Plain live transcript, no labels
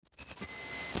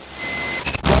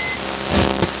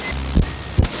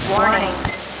Warning.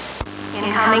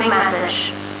 Incoming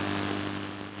message.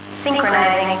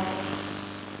 Synchronizing.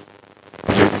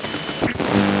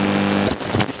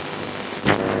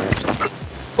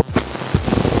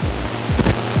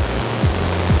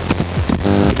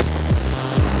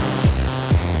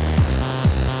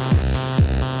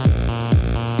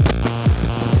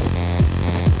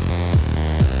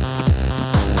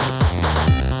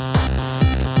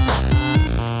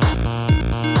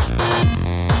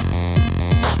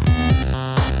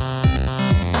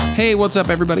 Hey, what's up,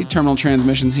 everybody? Terminal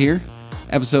Transmissions here.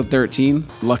 Episode 13.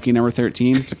 Lucky number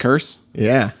 13. It's a curse.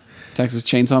 Yeah. Texas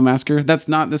Chainsaw Massacre. That's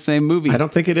not the same movie. I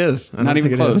don't think it is. Not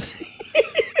even close.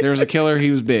 There was a killer.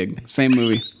 He was big. Same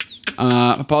movie.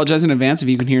 Apologize in advance if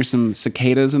you can hear some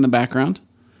cicadas in the background.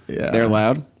 Yeah. They're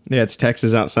loud. Yeah, it's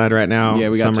Texas outside right now. Yeah,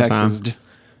 we got Summertime. Texas.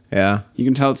 Yeah. You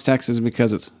can tell it's Texas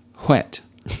because it's wet.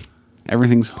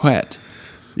 Everything's wet.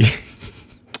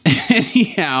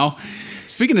 Anyhow,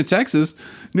 speaking of Texas,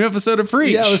 new episode of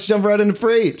Preach. Yeah, let's jump right into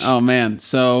Preach. Oh, man.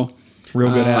 So,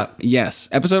 Real good app. Yes.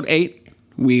 Episode 8.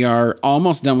 We are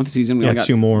almost done with the season. We only got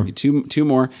two more. Two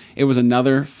more. It was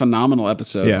another phenomenal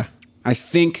episode. Yeah. I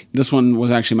think this one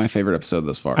was actually my favorite episode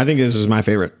thus far. I think this is my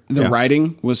favorite. The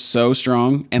writing was so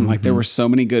strong, and like there were so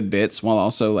many good bits while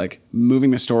also like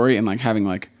moving the story and like having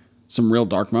like some real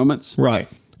dark moments. Right.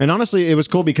 And honestly, it was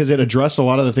cool because it addressed a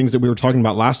lot of the things that we were talking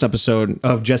about last episode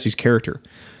of Jesse's character.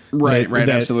 Right,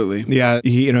 absolutely. Yeah,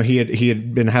 he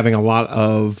had been having a lot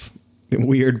of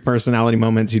weird personality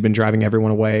moments. He'd been driving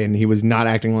everyone away, and he was not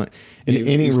acting like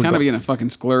He was kind of being a fucking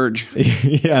splurge.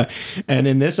 Yeah, and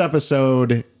in this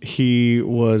episode, he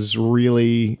was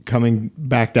really coming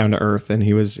back down to earth, and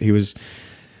he was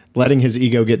letting his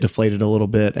ego get deflated a little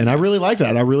bit, and I really like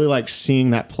that. I really like seeing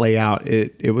that play out.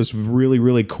 It was really,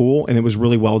 really cool, and it was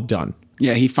really well done.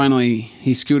 Yeah,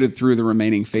 he scooted through the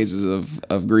remaining phases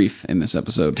of grief in this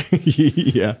episode.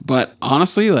 Yeah. But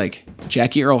honestly, like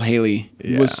Jackie Earle Haley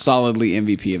was solidly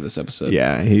MVP of this episode.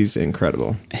 Yeah, he's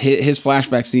incredible. His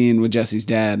flashback scene with Jesse's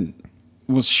dad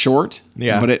was short,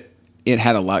 but it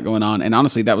had a lot going on. And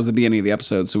honestly, that was the beginning of the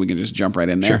episode, so we can just jump right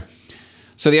in there. Sure.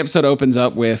 So the episode opens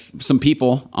up with some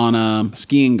people on a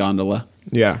skiing gondola.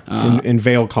 Yeah, in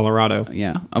Vail, Colorado.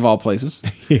 Yeah, of all places.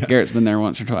 Yeah. Garrett's been there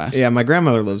once or twice. Yeah, my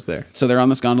grandmother lives there. So they're on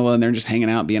this gondola and they're just hanging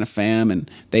out, being a fam, and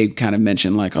they kind of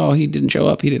mention like, oh, he didn't show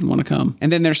up, he didn't want to come.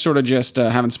 And then they're sort of just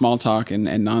having small talk and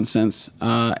nonsense,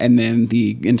 and then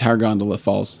the entire gondola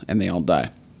falls and they all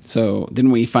die. So then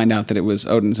we find out that it was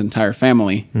Odin's entire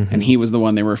family, and he was the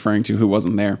one they were referring to who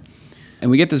wasn't there. And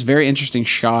we get this very interesting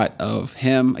shot of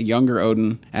him, a younger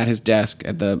Odin, at his desk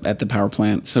at the power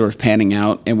plant, sort of panning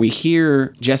out. And we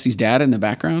hear Jesse's dad in the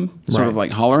background, sort of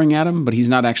like hollering at him, but he's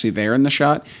not actually there in the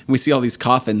shot. And we see all these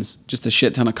coffins, just a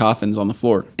shit ton of coffins on the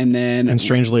floor. And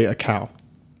strangely, a cow.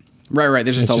 Right.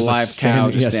 There's just a live cow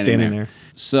just standing there.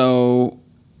 So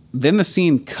then the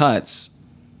scene cuts,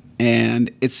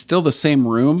 and it's still the same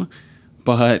room,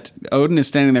 but Odin is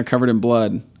standing there covered in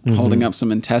blood, holding up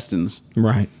some intestines.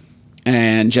 Right.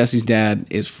 And Jesse's dad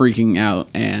is freaking out,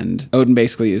 and Odin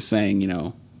basically is saying, you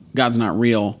know, God's not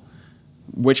real.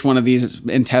 Which one of these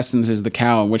intestines is the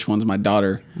cow, and which one's my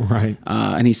daughter? Right.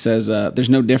 And he says, there's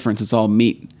no difference. It's all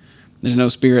meat. There's no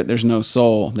spirit. There's no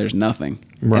soul. There's nothing.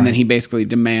 Right. And then he basically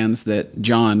demands that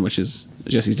John, which is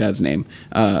Jesse's dad's name,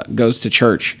 goes to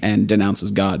church and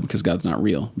denounces God because God's not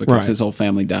real, because his whole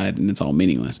family died and it's all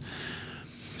meaningless.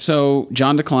 So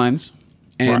John declines.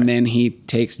 And then he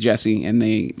takes Jesse and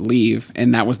they leave.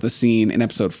 And that was the scene in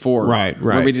episode 4. Right.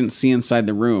 Where we didn't see inside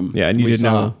the room. Yeah, and you didn't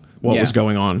know what was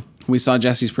going on. We saw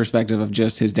Jesse's perspective of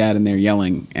just his dad in there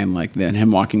yelling and like then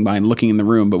him walking by and looking in the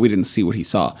room, but we didn't see what he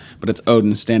saw. But it's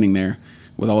Odin standing there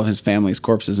with all of his family's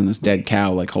corpses and this dead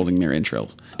cow like holding their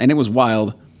entrails. And it was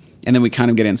wild. And then we kind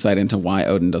of get insight into why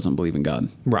Odin doesn't believe in God.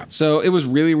 Right. So it was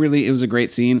it was a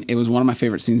great scene. It was one of my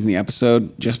favorite scenes in the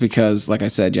episode just because, like I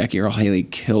said, Jackie Earle Haley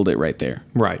killed it right there.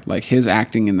 Right. Like his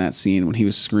acting in that scene when he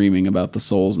was screaming about the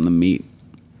souls and the meat,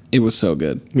 it was so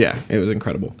good. Yeah, it was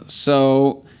incredible.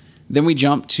 So then we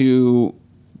jump to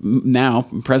now,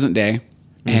 present day,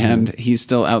 and he's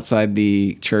still outside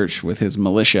the church with his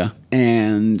militia.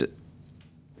 And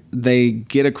they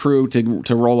get a crew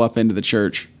to roll up into the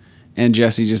church. And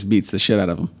Jesse just beats the shit out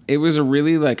of him. It was a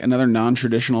really like another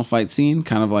non-traditional fight scene,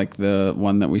 kind of like the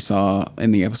one that we saw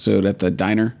in the episode at the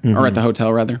diner or at the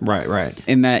hotel rather. Right.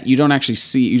 In that you don't actually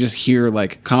see, you just hear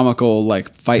like comical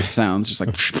like fight sounds, just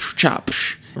like chop,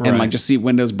 and like just see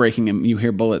windows breaking and you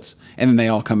hear bullets, and then they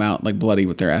all come out like bloody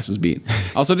with their asses beat.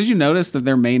 Also, did you notice that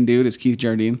their main dude is Keith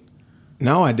Jardine?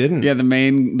 No, I didn't. Yeah, the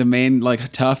main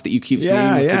like tough that you keep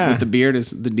seeing with the beard is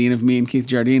the Dean of Mean, Keith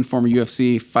Jardine, former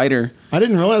UFC fighter. I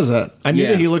didn't realize that. I knew Yeah.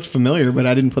 that he looked familiar, but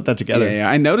I didn't put that together. Yeah,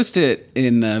 I noticed it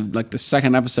in the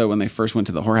second episode when they first went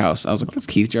to the whorehouse. I was like, that's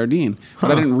Keith Jardine.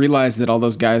 But I didn't realize that all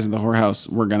those guys in the whorehouse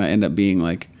were going to end up being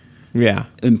like Yeah.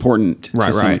 important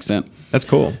to some extent. That's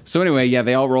cool. So anyway, yeah,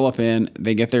 they all roll up in.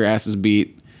 They get their asses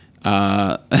beat.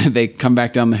 They come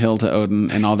back down the hill to Odin,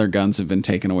 and all their guns have been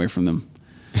taken away from them.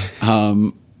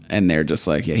 And they're just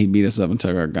like, yeah, he beat us up and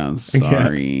took our guns.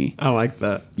 Sorry. I like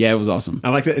that. Yeah, it was awesome. I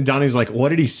like that. Donnie's like, what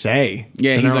did he say?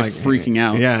 Yeah, And he's they're like freaking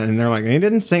out. Yeah, and they're like, he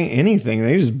didn't say anything.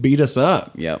 They just beat us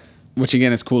up. Yep. Which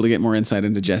again, it's cool to get more insight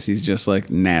into Jesse's just like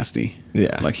nasty.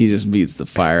 Yeah. Like he just beats the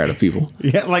fire out of people.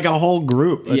 Yeah, like a whole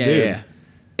group of dudes. Yeah.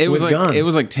 It was With like guns. it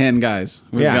was like 10 guys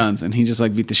with Yeah. guns, and he just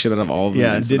like beat the shit out of all of them.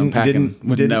 Yeah, and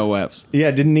with no weapons. Yeah,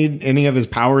 didn't need any of his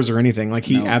powers or anything. Like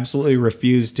he No. absolutely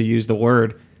refused to use the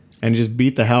word and just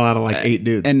beat the hell out of like 8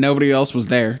 dudes. And nobody else was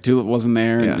there. Tulip wasn't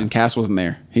there, Yeah. and Cass wasn't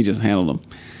there. He just handled them.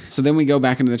 So then we go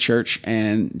back into the church,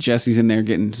 and Jesse's in there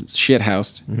getting shit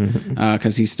housed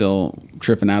because he's still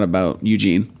tripping out about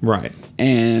Eugene. Right.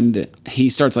 And he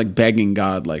starts like begging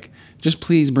God, like, just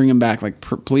please bring him back. Like,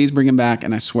 please bring him back.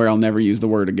 And I swear I'll never use the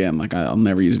word again. Like, I'll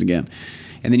never use it again.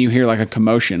 And then you hear like a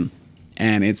commotion,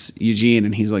 and it's Eugene,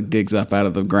 and he's like digs up out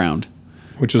of the ground.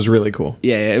 Which was really cool.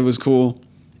 Yeah, it was cool.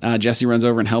 Jesse runs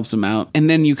over and helps him out. And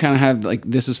then you kind of have like,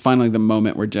 this is finally the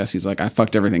moment where Jesse's like, I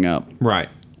fucked everything up. Right.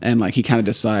 And like he kind of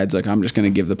decides like, I'm just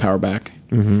going to give the power back.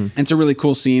 Mm-hmm. And it's a really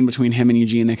cool scene between him and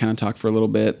Eugene. They kind of talk for a little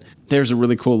bit. There's a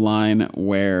really cool line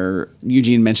where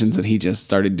Eugene mentions that he just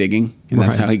started digging, and that's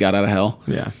Right. how he got out of hell.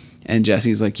 Yeah. And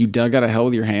Jesse's like, you dug out of hell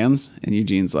with your hands? And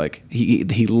Eugene's like, he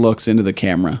looks into the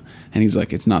camera and he's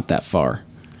like, it's not that far.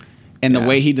 And the Yeah.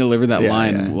 way he delivered that Yeah,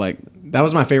 line, yeah. like, That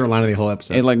was my favorite line of the whole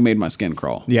episode. it like made my skin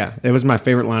crawl. Yeah, it was my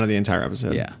favorite line of the entire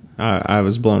episode. Yeah. I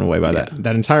was blown away by that.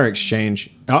 That entire exchange.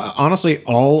 Honestly,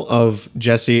 all of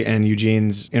Jesse and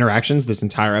Eugene's interactions this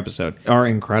entire episode are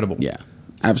incredible. Yeah,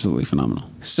 absolutely phenomenal.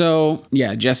 So,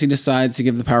 yeah, Jesse decides to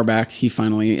give the power back. He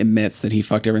finally admits that he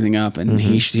fucked everything up, and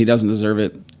he doesn't deserve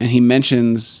it. And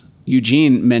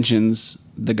Eugene mentions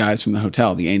the guys from the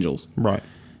hotel, the Angels. Right.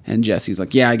 And Jesse's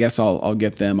like, yeah, I guess I'll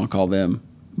get them. I'll call them.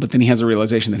 But then he has a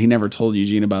realization that he never told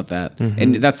Eugene about that.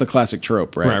 And that's the classic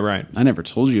trope, right? Right. I never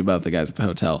told you about the guys at the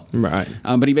hotel. Right.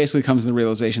 But he basically comes to the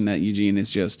realization that Eugene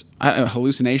is just a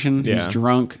hallucination. He's Yeah.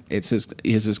 drunk. It's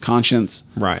his conscience.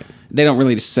 Right. They don't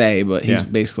really say, but he's Yeah.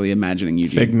 basically imagining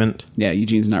Eugene. Figment. Yeah,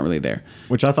 Eugene's not really there.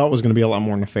 Which I thought was going to be a lot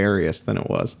more nefarious than it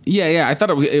was. Yeah, I thought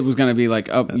it was going to be like,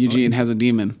 oh, Eugene has a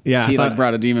demon. Yeah, he I thought-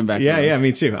 brought a demon back. Yeah, with him. yeah,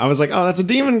 me too. I was like, oh, that's a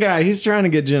demon guy. He's trying to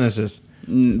get Genesis.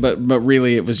 But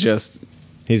really, it was just,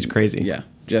 He's crazy. yeah,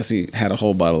 Jesse had a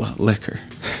whole bottle of liquor.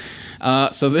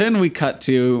 So then we cut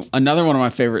to another one of my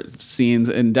favorite scenes,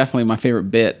 and definitely my favorite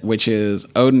bit, which is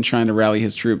Odin trying to rally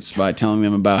his troops by telling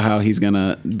them about how he's going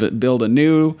to build a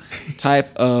new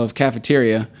type of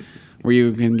cafeteria where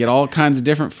you can get all kinds of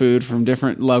different food from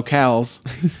different locales.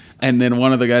 And then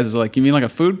one of the guys is like, you mean like a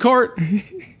food court?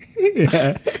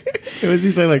 It was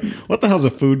he saying like, what the hell's a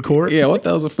food court? Yeah, what the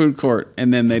hell's a food court?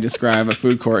 And then they describe a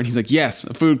food court, and he's like, yes,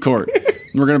 a food court.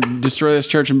 We're going to destroy this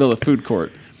church and build a food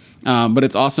court. But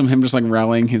it's awesome him just like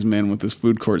rallying his men with this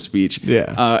food court speech.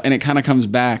 Yeah. And it kind of comes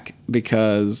back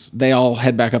because they all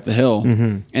head back up the hill,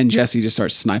 and Jesse just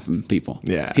starts sniping people.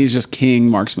 Yeah. He's just king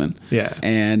marksman. Yeah.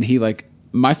 And he like,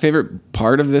 my favorite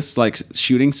part of this like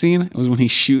shooting scene was when he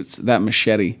shoots that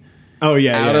machete Oh,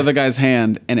 yeah. out of the guy's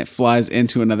hand, and it flies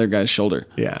into another guy's shoulder.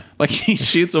 Yeah. Like he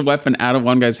shoots a weapon out of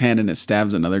one guy's hand and it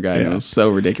stabs another guy. And Yeah. it was so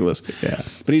ridiculous. Yeah.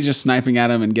 But he's just sniping at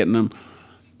him and getting him.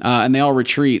 And they all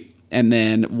retreat. And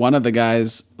then one of the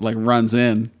guys like runs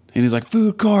in and he's like,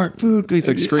 food court. He's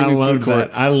like screaming food court.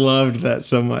 I loved that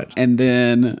so much. And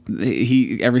then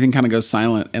everything kind of goes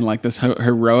silent, and like this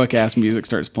heroic ass music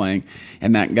starts playing.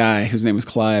 And that guy, whose name is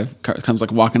Clive, comes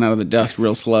like walking out of the dust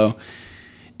real slow.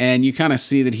 And you kind of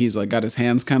see that he's like got his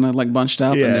hands kind of like bunched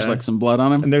up, Yeah. and there's like some blood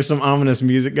on him. And there's some ominous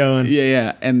music going.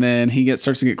 Yeah. And then he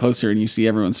starts to get closer, and you see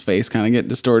everyone's face kind of get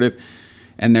distorted.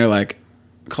 And they're like,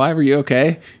 Clive, are you okay?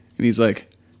 And he's like,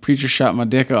 preacher shot my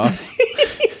dick off.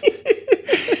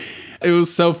 It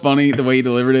was so funny the way he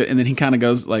delivered it. And then he kind of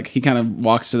goes like, he kind of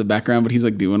walks to the background, but he's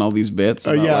like doing all these bits.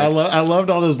 Oh, about, yeah. like, I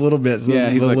loved all those little bits. yeah,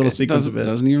 he's the like, little it sequence of bits.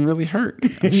 doesn't even really hurt.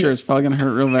 I'm sure it's probably going to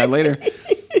hurt real bad later.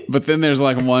 But then there's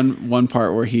like one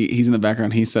part where he's in the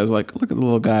background. He says like, look at the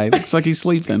little guy. Looks like he's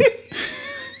sleeping.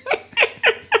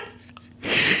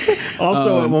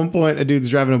 Also, at one point, a dude's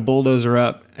driving a bulldozer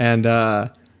up, and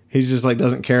He's just like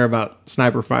doesn't care about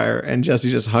sniper fire, and Jesse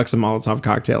just hucks a Molotov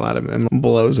cocktail at him and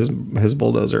blows his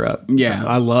bulldozer up. Yeah.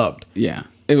 I loved. Yeah,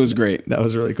 it was great. That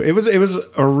was really cool. It was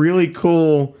a really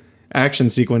cool action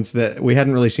sequence that we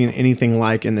hadn't really seen anything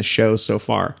like in the show so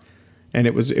far, and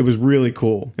it was really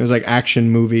cool. It was like action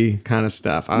movie kind of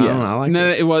stuff. I don't know. I like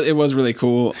it. It was really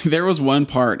cool. There was one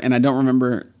part, and I don't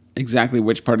remember exactly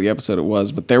which part of the episode it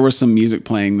was, but there was some music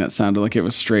playing that sounded like it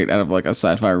was straight out of like a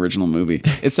sci-fi original movie.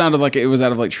 It sounded like it was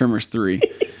out of like Tremors 3.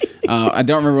 I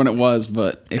don't remember when it was,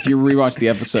 but if you rewatch the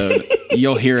episode,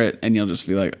 you'll hear it and you'll just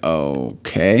be like,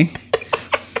 okay.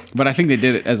 But I think they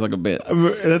did it as like a bit.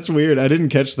 That's weird. I didn't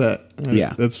catch that.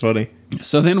 Yeah. That's funny.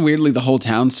 So then weirdly, the whole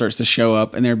town starts to show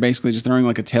up, and they're basically just throwing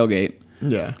like a tailgate.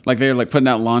 Yeah. Like they're like putting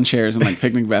out lawn chairs and like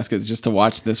picnic baskets just to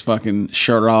watch this fucking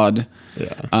charade.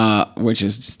 Yeah. Which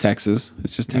is just Texas.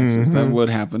 It's just Texas. That would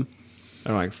happen.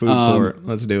 I'm like, food court.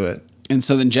 Let's do it. And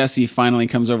so then Jesse finally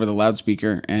comes over the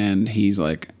loudspeaker and he's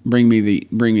like, bring me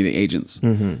the agents. Oh,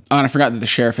 and I forgot that the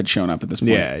sheriff had shown up at this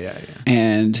point. Yeah.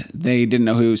 And they didn't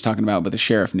know who he was talking about, but the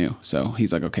sheriff knew. So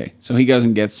he's like, okay. So he goes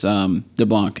and gets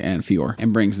DeBlanc and Fior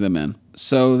and brings them in.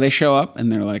 So they show up and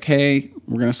they're like, hey,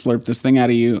 we're going to slurp this thing out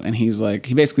of you. And he's like,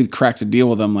 he basically cracks a deal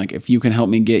with them. Like, if you can help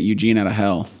me get Eugene out of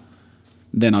hell,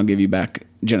 then I'll give you back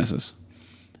Genesis.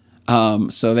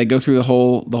 So they go through the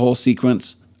whole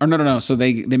sequence. Or no. So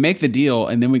they make the deal,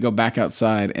 and then we go back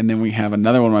outside, and then we have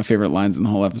another one of my favorite lines in the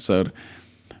whole episode,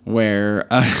 where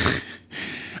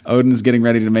Odin's getting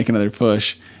ready to make another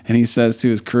push, and he says to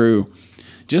his crew,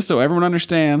 "Just so everyone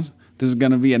understands, this is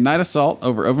going to be a night assault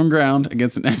over open ground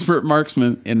against an expert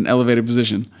marksman in an elevated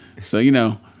position. So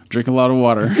drink a lot of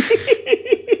water."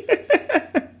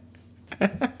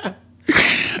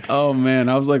 Oh man,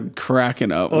 I was like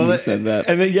cracking up when he said that.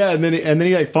 And then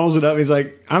he like follows it up. He's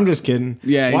like, "I'm just kidding.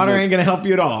 Yeah, water like, ain't gonna help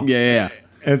you at all." Yeah.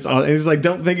 And he's like,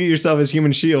 "Don't think of yourself as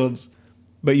human shields,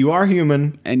 but you are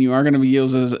human, and you are going to be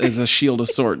used as a shield of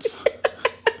sorts."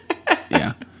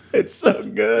 Yeah, it's so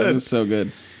good. It was so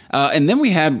good. And then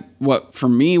we had what for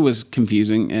me was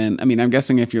confusing, and I mean, I'm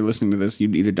guessing if you're listening to this, you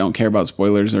either don't care about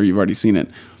spoilers or you've already seen it.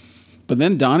 But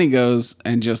then Donnie goes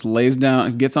and just lays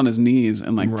down, gets on his knees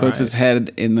and like puts his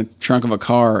head in the trunk of a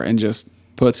car and just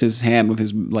puts his hand with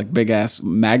his like big ass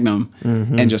Magnum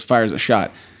and just fires a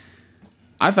shot.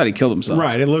 I thought he killed himself.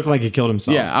 Right. It looked like he killed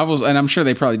himself. Yeah, and I'm sure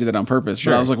they probably did that on purpose.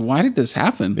 Sure. But I was like, why did this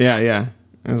happen? Yeah.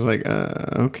 I was like,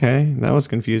 okay, that was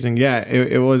confusing. Yeah,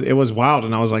 it was wild,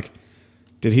 and I was like,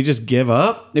 did he just give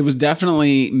up? It was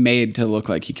definitely made to look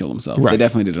like he killed himself. Right. They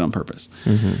definitely did it on purpose.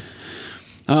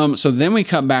 So then we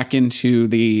cut back into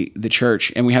the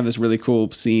church, and we have this really cool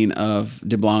scene of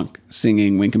DeBlanc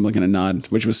singing "Wink and Blink and a Nod,"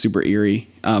 which was super eerie,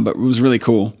 but it was really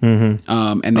cool. And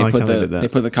they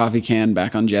put the coffee can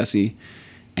back on Jesse,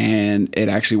 and it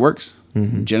actually works.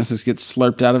 Genesis gets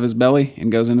slurped out of his belly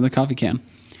and goes into the coffee can.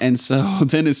 And so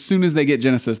then, as soon as they get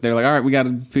Genesis, they're like, "All right, we got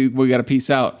to peace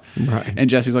out." Right. And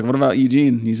Jesse's like, "What about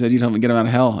Eugene? You said you'd help me get him out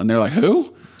of hell." And they're like,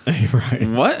 "Who? Right.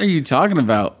 What are you talking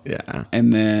about?" Yeah.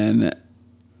 And then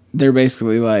they're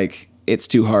basically like, it's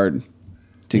too hard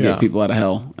to get people out of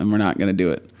hell, and we're not going to do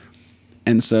it.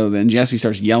 And so then Jesse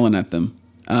starts yelling at them.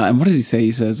 And what does he say?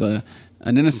 He says, an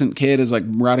innocent kid is like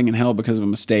rotting in hell because of a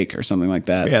mistake or something like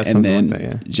that. Yeah, and then like that,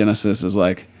 yeah. Genesis is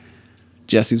like,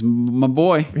 Jesse's my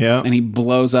boy. Yeah. And he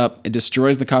blows up, it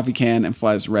destroys the coffee can, and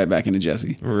flies right back into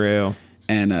Jesse. Real.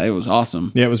 And it was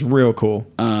awesome. Yeah, it was real cool.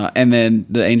 And then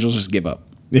the angels just give up.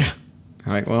 Yeah.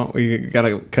 All right, well, we got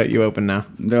to cut you open now.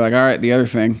 They're like, all right, the other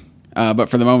thing. But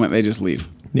for the moment, they just leave.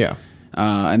 Yeah.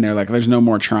 And they're like, there's no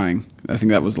more trying. I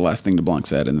think that was the last thing DeBlanc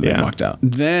said, and then they walked out.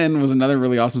 Then was another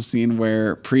really awesome scene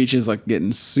where Preach is like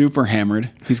getting super hammered.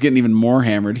 He's getting even more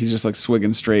hammered. He's just like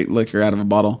swigging straight liquor out of a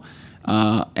bottle.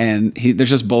 And there's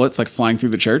just bullets like flying through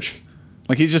the church.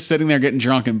 Like he's just sitting there getting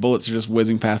drunk, and bullets are just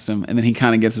whizzing past him. And then he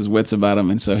kind of gets his wits about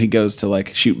him, and so he goes to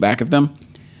like shoot back at them.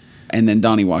 And then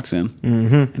Donnie walks in,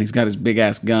 and he's got his big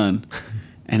ass gun,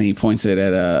 and he points it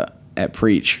at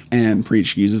Preach, and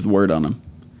Preach uses the word on him.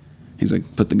 He's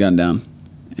like, "Put the gun down,"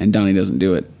 and Donnie doesn't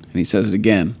do it, and he says it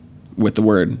again with the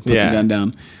word, "Put the gun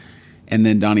down." And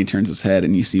then Donnie turns his head,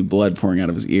 and you see blood pouring out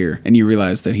of his ear, and you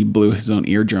realize that he blew his own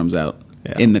eardrums out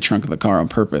in the trunk of the car on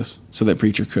purpose, so that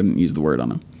Preacher couldn't use the word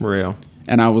on him. Real.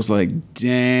 And I was like,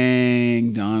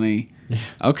 "Dang, Donnie,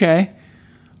 okay,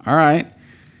 all right."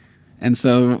 And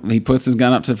so he puts his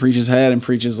gun up to Preach's head, and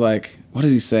Preach is like, what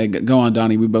does he say? "Go on,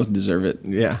 Donnie, we both deserve it."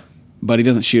 Yeah. But he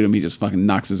doesn't shoot him. He just fucking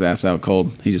knocks his ass out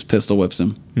cold. He just pistol whips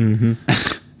him.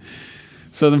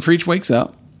 So then Preach wakes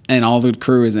up, and all the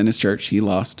crew is in his church. He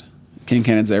lost. King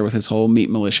Cannon's there with his whole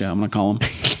meat militia, I'm going to call him.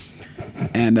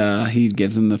 And he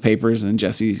gives him the papers, and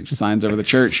Jesse signs over the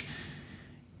church.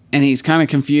 And he's kind of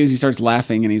confused. He starts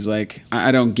laughing and he's like,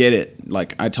 I don't get it.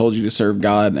 Like, I told you to serve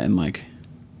God, and like,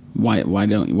 why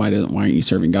aren't you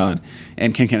serving God?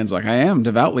 And Kincannon's like, I am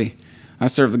devoutly. I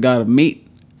serve the God of meat,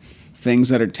 things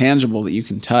that are tangible that you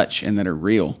can touch and that are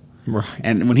real. Right.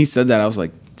 And when he said that, I was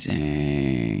like,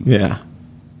 dang. Yeah.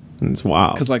 It's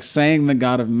wild. Because like saying the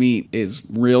God of meat is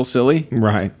real silly,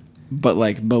 Right. but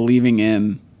like believing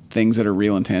in things that are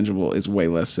real and tangible is way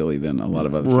less silly than a lot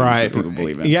of other things that people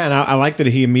believe in. Yeah, and I like that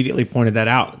he immediately pointed that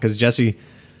out because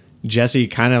Jesse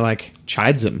kind of like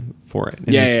chides him for it. And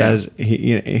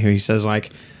he says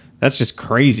like, that's just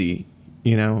crazy,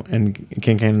 you know. And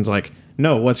Kincannon's like,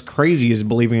 no, what's crazy is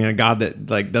believing in a God that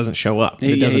like doesn't show up,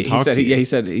 that doesn't talk to you.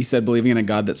 Yeah, he said believing in a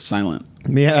God that's silent.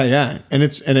 Yeah, and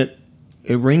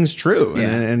it rings true,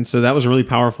 and so that was a really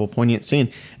powerful, poignant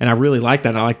scene, and I really like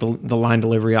that. I like the line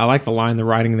delivery. I like the line. The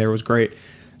writing there was great,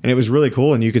 and it was really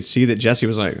cool. And you could see that Jesse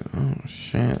was like, "Oh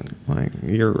shit, like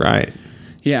you're right."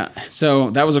 Yeah,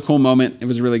 so that was a cool moment. It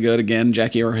was really good. Again,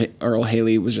 Jackie Earl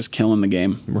Haley was just killing the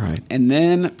game. Right. And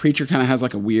then Preacher kind of has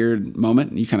like a weird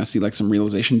moment. You kind of see like some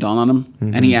realization dawn on him,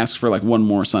 and he asks for like one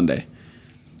more Sunday,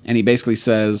 and he basically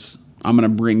says, "I'm going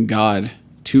to bring God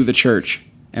to the church."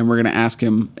 And we're going to ask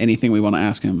him anything we want to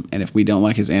ask him. And if we don't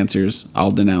like his answers,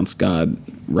 I'll denounce God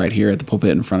right here at the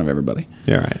pulpit in front of everybody.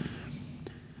 Yeah, right.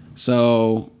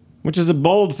 So... Which is a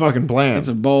bold fucking plan. It's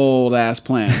a bold-ass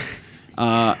plan.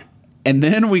 And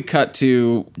then we cut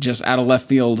to, just out of left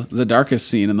field, the darkest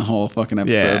scene in the whole fucking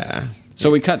episode. Yeah. So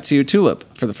we cut to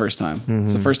Tulip for the first time.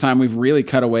 It's the first time we've really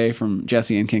cut away from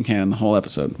Jesse and Kincannon the whole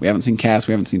episode. We haven't seen Cass.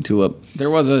 We haven't seen Tulip.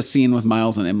 There was a scene with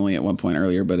Miles and Emily at one point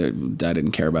earlier, but I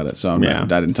didn't care about it, so I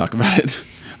didn't talk about it.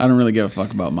 I don't really give a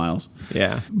fuck about Miles.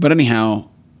 Yeah. But anyhow,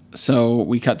 so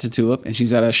we cut to Tulip, and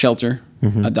she's at a shelter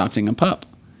adopting a pup.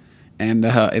 And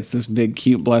it's this big,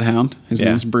 cute bloodhound. His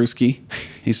name's Brewski.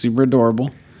 He's super adorable.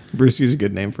 Brewski's a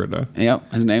good name for a dog.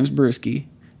 Yep, his name's Brewski.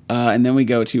 And then we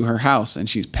go to her house, and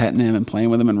she's petting him and playing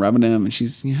with him and rubbing him, and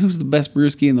she's, who's the best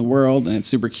Brewski in the world? And it's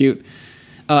super cute.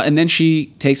 And then she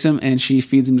takes him and she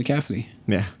feeds him to Cassidy.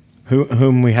 Yeah.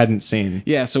 Whom we hadn't seen.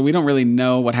 Yeah, so we don't really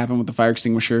know what happened with the fire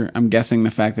extinguisher. I'm guessing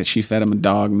the fact that she fed him a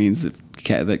dog means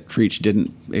that Creech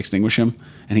didn't extinguish him,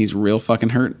 and he's real fucking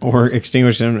hurt. Or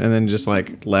extinguished him and then just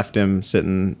like left him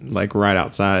sitting like right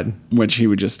outside. Which he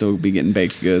would just still be getting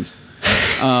baked goods.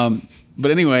 But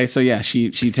anyway, so yeah,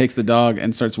 she takes the dog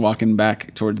and starts walking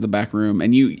back towards the back room,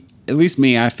 and at least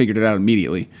me, I figured it out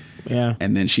immediately. Yeah.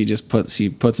 And then she puts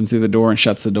him through the door and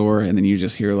shuts the door, and then you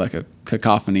just hear like a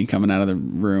cacophony coming out of the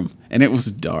room, and it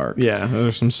was dark. Yeah,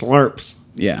 there's some slurps.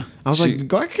 Yeah. I was like,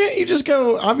 why can't you just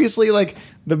go? Obviously, like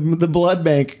the blood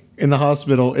bank in the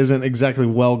hospital isn't exactly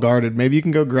well guarded. Maybe you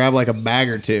can go grab like a bag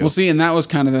or two. Well, see, and that was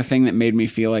kind of the thing that made me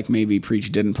feel like maybe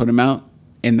Preach didn't put him out,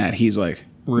 in that he's like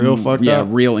real fucked up. Yeah,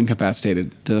 real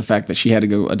incapacitated to the fact that she had to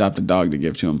go adopt a dog to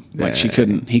give to him. Like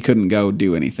he couldn't go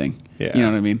do anything. Yeah. You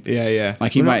know what I mean? Yeah.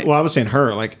 Like he might. Well, I was saying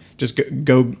her, like just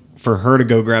go for her to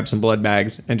go grab some blood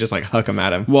bags and just like huck them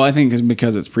at him. Well, I think it's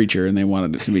because it's Preacher and they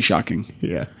wanted it to be shocking.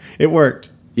 Yeah, it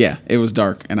worked. Yeah, it was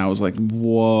dark, and I was like,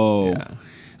 whoa.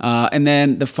 Yeah. And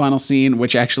then the final scene,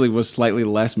 which actually was slightly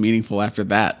less meaningful after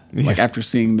that, like after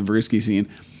seeing the Brewski scene,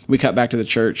 we cut back to the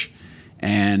church,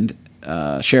 and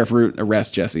Sheriff Root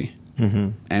arrests Jesse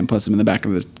and puts him in the back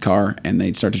of the car, and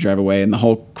they start to drive away, and the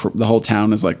whole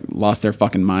town is like lost their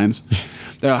fucking minds.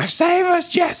 They're like, save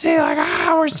us, Jesse! Like,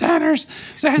 we're sinners.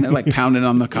 And they're like pounding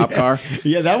on the cop car.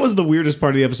 Yeah, that was the weirdest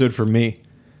part of the episode for me.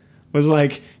 Was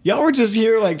like, y'all were just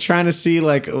here like trying to see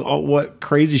like what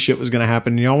crazy shit was gonna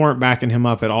happen. Y'all weren't backing him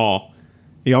up at all.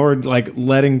 Y'all were like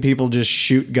letting people just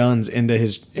shoot guns into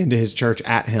his church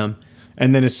at him.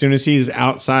 And then as soon as he's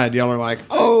outside, y'all are like,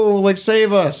 oh, like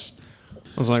save us.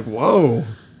 I was like, whoa.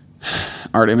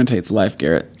 Art imitates life,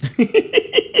 Garrett.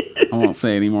 I won't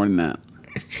say any more than that.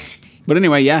 But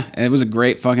anyway, yeah, it was a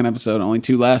great fucking episode. Only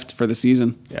 2 left for the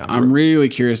season. Yeah, I'm really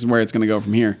curious where it's going to go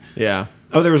from here. Yeah.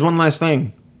 Oh, there was one last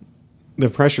thing. The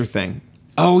pressure thing.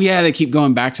 Oh, yeah, they keep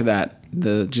going back to that.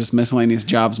 The just miscellaneous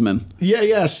jobsmen.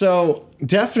 Yeah. So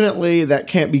definitely that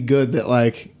can't be good that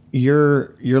like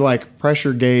your like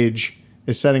pressure gauge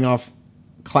is setting off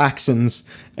klaxons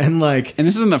and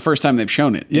this isn't the first time they've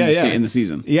shown it in the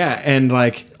season. Yeah, and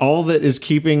like all that is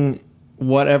keeping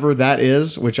whatever that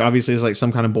is, which obviously is like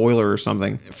some kind of boiler or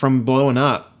something, from blowing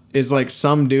up is like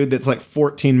some dude that's like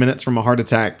 14 minutes from a heart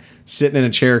attack sitting in a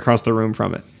chair across the room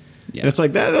from it. Yeah. And it's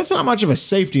like that's not much of a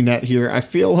safety net here. I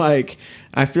feel like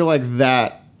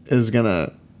that is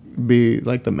gonna be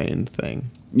like the main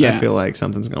thing. Yeah. I feel like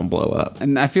something's gonna blow up.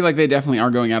 And I feel like they definitely are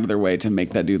going out of their way to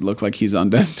make that dude look like he's on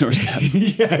death's doorstep.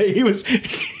 Yeah, he was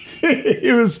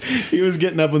he was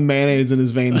getting up with mayonnaise in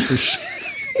his veins for sure.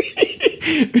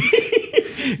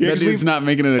 That dude's not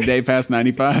making it a day past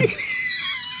 95.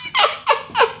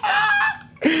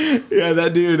 Yeah,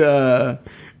 that dude.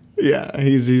 Yeah,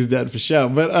 he's dead for sure.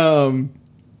 But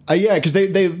yeah, because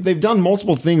they've done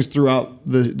multiple things throughout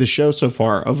the show so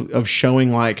far of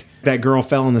showing like that girl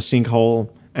fell in the sinkhole,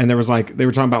 and there was like they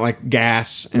were talking about like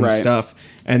gas and Right. stuff,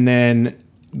 and then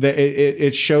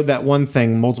it showed that one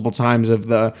thing multiple times of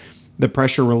the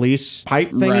pressure release pipe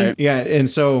thing. Right. Yeah, and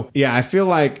so yeah, I feel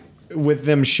like with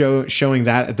them showing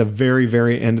that at the very,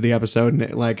 very end of the episode, and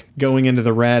it, like going into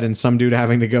the red and some dude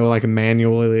having to go like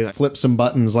manually like, flip some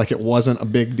buttons like it wasn't a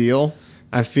big deal.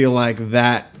 I feel like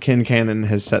that Ken Cannon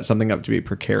has set something up to be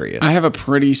precarious. I have a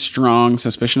pretty strong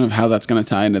suspicion of how that's going to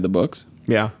tie into the books.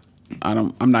 Yeah.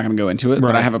 I'm not going to go into it, but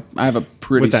Right. I have a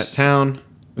pretty With that town,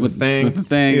 with the thing, with the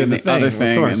thing and the other of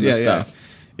thing course. and the stuff.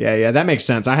 Yeah, that makes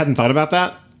sense. I hadn't thought about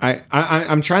that.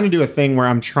 I'm trying to do a thing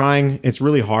where it's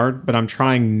really hard, but I'm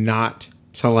trying not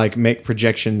to like make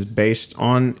projections based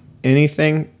on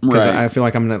anything because Right. I feel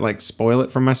like I'm gonna like spoil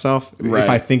it for myself Right. if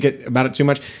I think about it too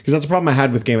much. Because that's a problem I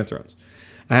had with Game of Thrones.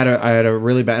 I had a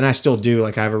really bad, and I still do.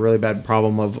 Like I have a really bad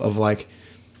problem of like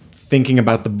thinking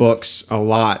about the books a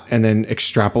lot and then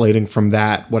extrapolating from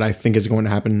that what I think is going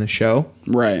to happen in the show.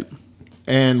 Right.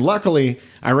 And luckily,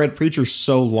 I read Preacher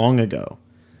so long ago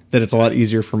that it's a lot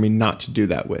easier for me not to do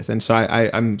that with. And so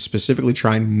I'm specifically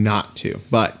trying not to,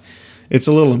 but it's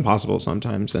a little impossible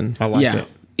sometimes, and I like Yeah. it.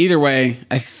 Either way,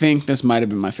 I think this might have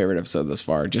been my favorite episode thus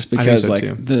far, just think because so, like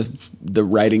too. the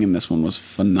writing in this one was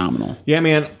phenomenal. Yeah,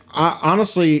 man.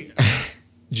 Honestly,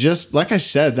 just like I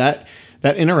said, that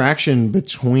interaction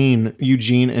between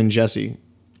Eugene and Jesse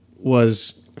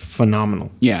was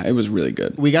phenomenal. Yeah, it was really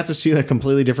good. We got to see a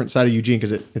completely different side of Eugene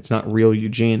because it's not real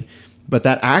Eugene, but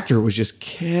that actor was just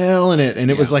killing it,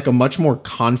 and it was like a much more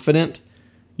confident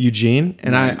Eugene,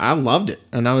 and I loved it,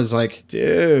 and I was like,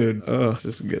 dude, oh, this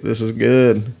is good. This is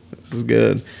good. This is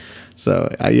good.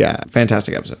 So yeah,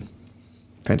 fantastic episode.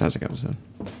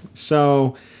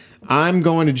 So I'm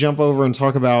going to jump over and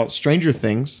talk about Stranger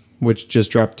Things, which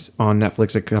just dropped on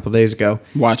Netflix a couple days ago.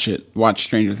 Watch it. Watch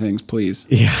Stranger Things, please.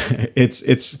 Yeah,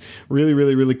 it's really,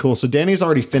 really, really cool. So Danny's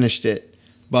already finished it,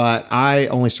 but I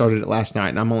only started it last night,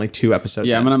 and I'm only 2 episodes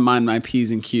Yeah, in. I'm going to mind my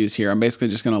P's and Q's here. I'm basically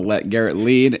just going to let Garrett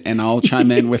lead, and I'll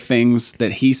chime in with things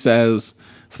that he says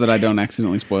so that I don't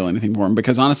accidentally spoil anything for him.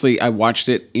 Because honestly, I watched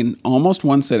it in almost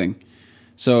one sitting.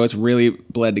 So it's really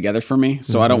bled together for me.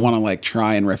 So I don't want to like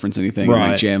try and reference anything and Right.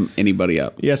 like jam anybody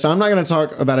up. Yeah, so I'm not going to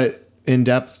talk about it in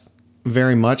depth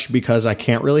very much because I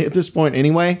can't really at this point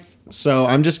anyway. So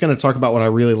I'm just going to talk about what I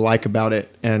really like about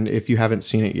it, and if you haven't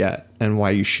seen it yet, and why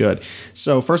you should.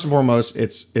 So first and foremost,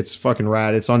 it's fucking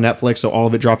rad. It's on Netflix, so all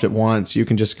of it dropped at once. You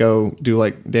can just go do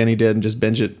like Danny did and just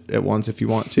binge it at once if you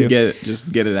want to.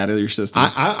 Just get it out of your system.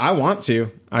 I want to.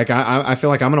 Like I feel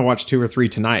like I'm going to watch 2 or 3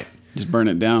 tonight. Just burn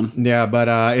it down. Yeah, but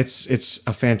it's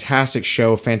a fantastic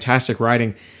show, fantastic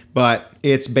writing, but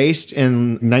it's based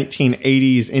in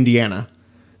 1980s Indiana.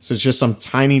 So it's just some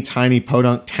tiny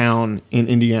podunk town in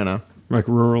Indiana, like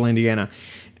rural Indiana.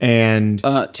 And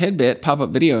Tidbit,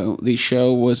 pop-up video, the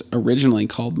show was originally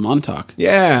called Montauk.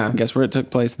 yeah, Guess where it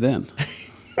took place then?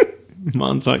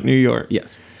 Montauk, New York.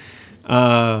 Yes.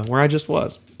 Where I just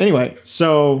was. Anyway,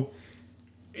 so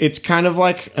it's kind of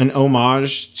like an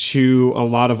homage to a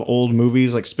lot of old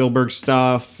movies, like Spielberg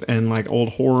stuff and like old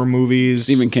horror movies.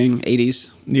 Stephen King,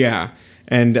 80s. Yeah,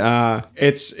 and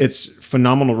it's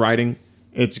phenomenal writing.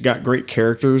 It's got great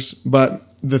characters, but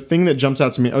the thing that jumps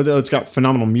out to me, it's got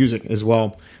phenomenal music as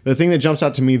well. The thing that jumps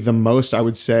out to me the most, I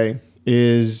would say,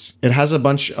 is it has a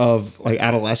bunch of like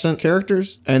adolescent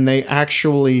characters, and they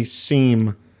actually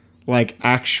seem like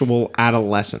actual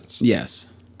adolescents. Yes.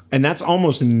 And that's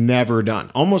almost never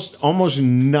done. Almost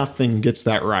nothing gets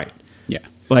that right. Yeah.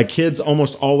 Like kids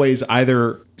almost always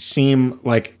either seem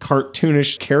like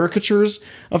cartoonish caricatures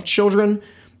of children,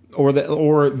 or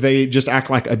they just act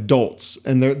like adults,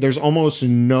 and there's almost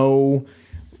no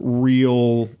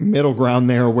real middle ground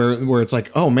there where it's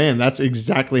like, oh man, that's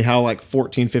exactly how like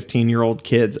 14, 15-year-old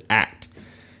kids act.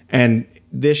 And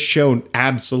this show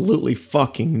absolutely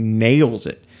fucking nails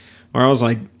it. Or I was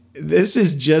like, this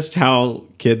is just how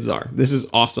kids are. This is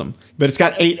awesome. But it's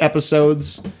got 8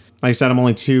 episodes. Like I said, I'm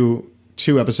only two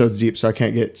episodes deep, so I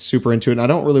can't get super into it. And I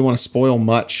don't really want to spoil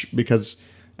much because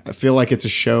I feel like it's a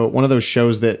show, one of those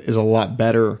shows that is a lot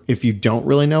better if you don't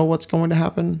really know what's going to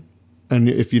happen and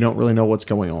if you don't really know what's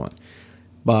going on.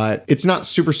 But it's not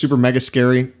super, super mega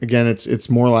scary. Again, it's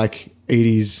more like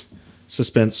 80s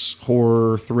suspense,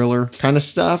 horror, thriller kind of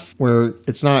stuff where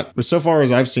it's not, so far as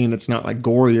I've seen, it's not like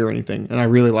gory or anything. And I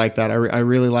really like that. I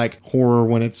really like horror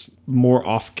when it's more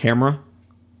off camera.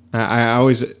 I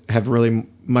always have really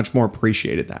much more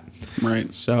appreciated that.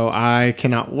 Right. So I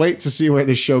cannot wait to see where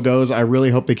this show goes. I really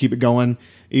hope they keep it going,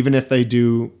 even if they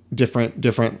do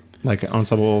different like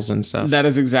ensembles and stuff. That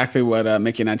is exactly what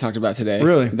Mickey and I talked about today.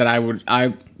 Really? That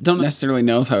I don't necessarily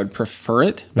know if I would prefer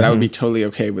it, but I would be totally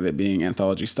okay with it being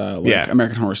anthology style, like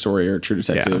American Horror Story or True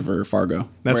Detective or Fargo.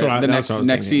 That's Where what I the that's what I was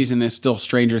next thinking. season is still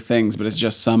Stranger Things, but it's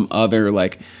just some other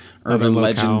like urban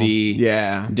locale.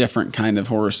 legendy, different kind of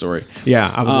horror story.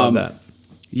 Yeah, I would love that.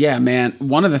 Yeah, man.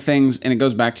 One of the things, and it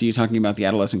goes back to you talking about the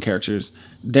adolescent characters,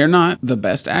 they're not the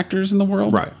best actors in the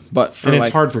world. Right. But for And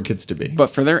it's hard for kids to be. But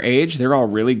for their age, they're all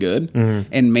really good.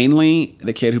 And mainly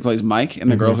the kid who plays Mike and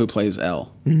the girl who plays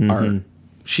Elle are.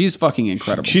 She's fucking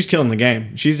incredible. She's killing the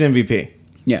game. She's MVP.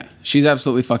 Yeah, she's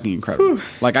absolutely fucking incredible.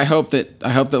 Like I hope that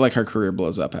like her career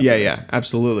blows up. After this. Yeah,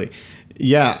 absolutely.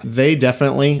 Yeah, they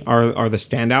definitely are the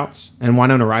standouts. And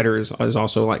Winona Ryder is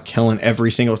also like killing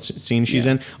every single scene she's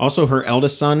in. Also, her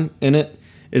eldest son in it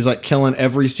is like killing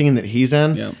every scene that he's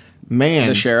in. Yep. Man.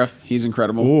 The sheriff, he's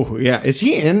incredible. Oh, yeah. Is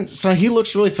he in? So he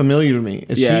looks really familiar to me.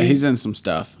 He's in some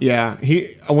stuff. Yeah,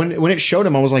 when it showed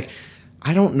him, I was like,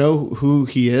 I don't know who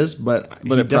he is, but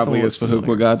It probably is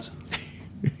Fahukwa Gods.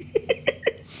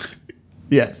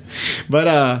 Yes,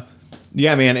 but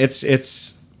yeah, man, it's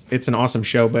an awesome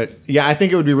show. But yeah, I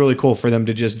think it would be really cool for them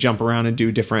to just jump around and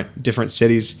do different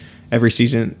cities every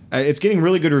season. It's getting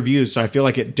really good reviews, so I feel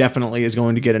like it definitely is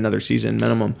going to get another season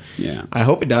minimum. Yeah, I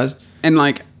hope it does. And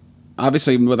like,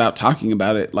 obviously, without talking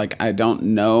about it, like I don't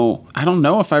know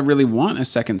if I really want a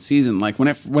second season. Like when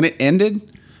it ended,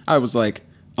 I was like,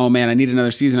 oh man, I need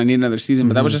another season.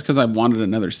 But that was just because I wanted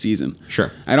another season.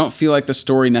 Sure. I don't feel like the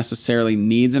story necessarily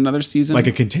needs another season. Like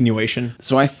a continuation.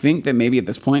 So I think that maybe at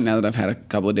this point, now that I've had a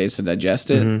couple of days to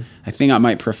digest it, I think I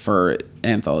might prefer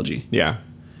anthology. Yeah.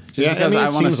 Just because I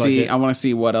want to see, Like I want to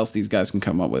see what else these guys can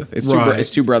come up with. It's Right. it's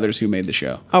two brothers who made the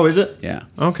show. Oh, is it? Yeah.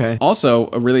 Okay. Also,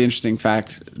 a really interesting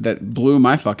fact that blew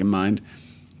my fucking mind.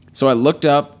 So I looked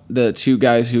up the two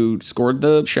guys who scored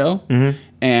the show,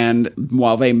 and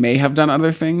while they may have done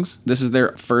other things, this is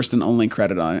their first and only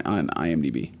credit on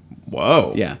IMDb.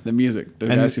 Whoa. Yeah, the music, the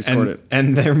guys who scored it.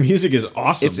 And their music is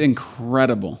awesome. It's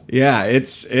incredible. Yeah,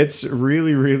 it's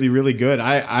really, really, really good.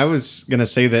 I was gonna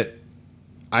say that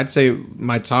I'd say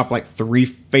my top like 3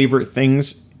 favorite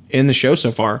things in the show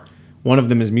so far. One of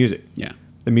them is music. Yeah.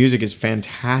 The music is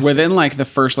fantastic. Within like the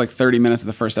first 30 minutes of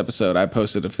the first episode, I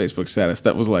posted a Facebook status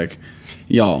that was like,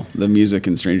 y'all, the music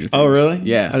in Stranger Things. Oh, really?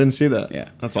 Yeah. I didn't see that. Yeah.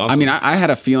 That's awesome. I mean, I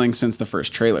had a feeling since the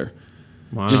first trailer.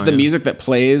 Wow, Just the yeah. music that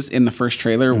plays in the first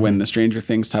trailer when the Stranger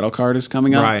Things title card is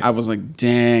coming up. Right. I was like,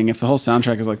 dang, if the whole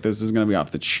soundtrack is like this is going to be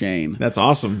off the chain. That's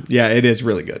awesome. Yeah, it is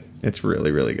really good. It's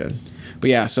really, really good. But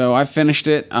yeah, so I finished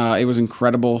it. It was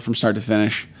incredible from start to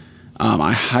finish.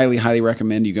 I highly, highly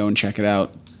recommend you go and check it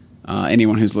out.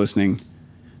 Anyone who's listening.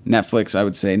 Netflix, I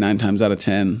would say 9 times out of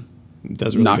 10 It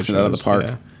does really knocks good it out of the shows. park.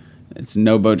 Yeah. It's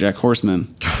no BoJack Horseman.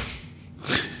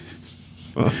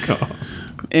 Fuck off.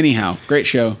 Anyhow, great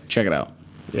show. Check it out.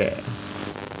 Yeah.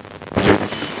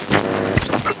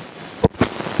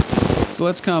 So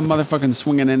let's come motherfucking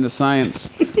swinging into science.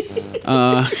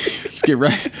 Let's get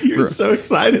right. You're so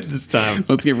excited this time.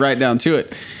 Let's get right down to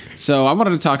it. So I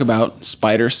wanted to talk about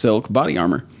Spider Silk body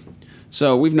armor.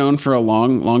 So we've known for a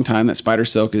long, long time that Spider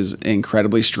Silk is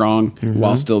incredibly strong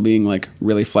while still being like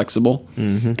really flexible.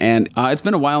 And it's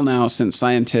been a while now since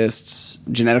scientists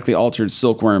genetically altered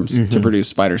silkworms to produce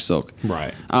Spider Silk.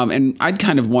 Right. And I'd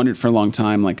kind of wondered for a long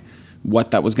time, like,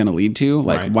 what that was going to lead to.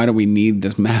 Like, Right. why do we need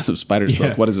this massive spider silk?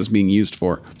 Yeah. What is this being used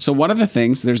for? So one of the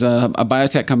things, there's a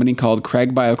biotech company called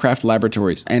Craig Biocraft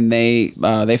Laboratories, and they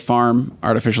farm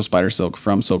artificial spider silk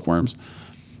from silkworms.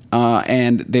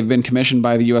 And they've been commissioned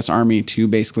by the U.S. Army to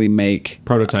basically make...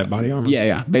 Prototype body armor.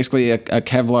 Yeah. Basically a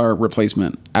Kevlar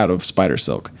replacement out of spider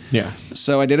silk. Yeah.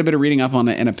 So I did a bit of reading up on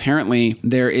it, and apparently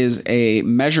there is a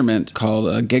measurement called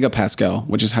a gigapascal,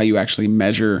 which is how you actually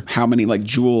measure how many like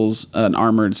joules an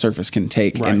armored surface can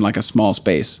take Right. in like a small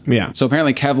space. Yeah. So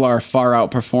apparently Kevlar far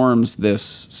outperforms this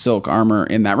silk armor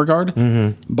in that regard,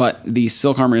 but the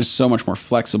silk armor is so much more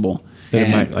flexible. That it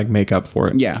And- might like make up for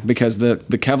it. yeah, because the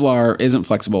Kevlar isn't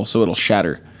flexible, so it'll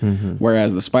shatter.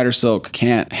 Whereas the spider silk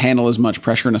can't handle as much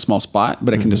pressure in a small spot,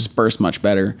 but it can disperse much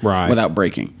better Right. without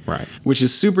breaking. Right. Which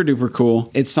is super duper cool.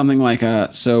 It's something like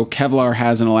so Kevlar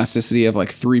has an elasticity of like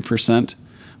 3%,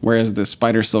 whereas the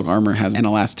spider silk armor has an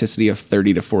elasticity of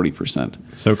 30 to 40%.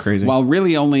 So crazy. While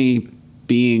really only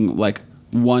being like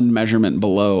one measurement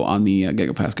below on the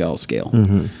gigapascal scale.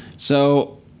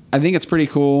 So I think it's pretty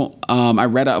cool. I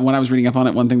read when I was reading up on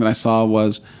it, one thing that I saw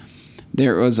was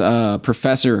there was a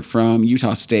professor from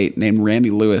Utah State named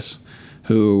Randy Lewis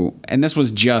who, and this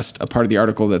was just a part of the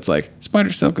article that's like,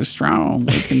 spider silk is strong.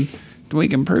 We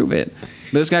can prove it.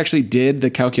 But this guy actually did the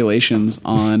calculations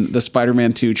on the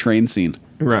Spider-Man 2 train scene.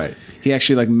 Right. He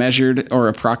actually like measured or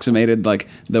approximated like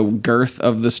the girth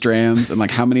of the strands and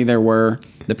like how many there were,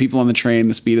 the people on the train,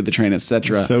 the speed of the train,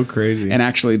 etc. So crazy. And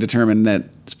actually determined that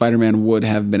Spider-Man would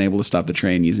have been able to stop the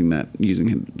train using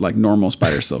like normal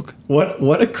spider silk.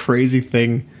 What a crazy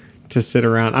thing to sit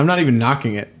around. I'm not even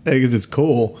knocking it because it's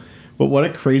cool, but what a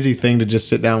crazy thing to just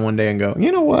sit down one day and go,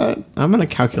 you know what? I'm going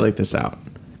to calculate this out.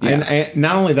 Yeah. And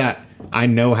not only that, I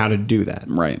know how to do that.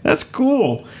 Right. That's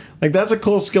cool. Like, that's a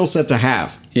cool skill set to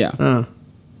have. Yeah.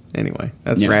 Anyway,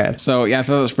 that's rad. So, yeah, I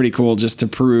thought it was pretty cool just to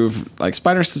prove, like,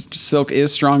 spider silk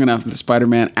is strong enough that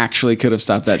Spider-Man actually could have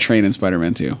stopped that train in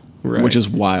Spider-Man 2. Right. Which is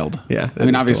wild. Yeah, I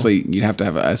mean, is obviously, you'd have to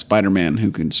have a Spider-Man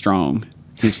who can strong.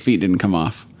 His feet didn't come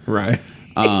off. Right.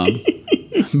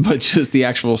 But just the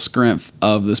actual strength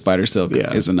of the spider silk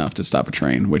Yeah. is enough to stop a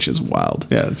train, which is wild.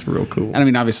 Yeah, it's real cool. And I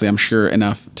mean, obviously, I'm sure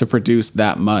enough to produce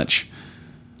that much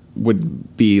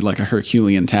would be like a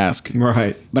Herculean task.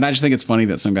 Right. But I just think it's funny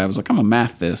that some guy was like, I'm going to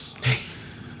math this.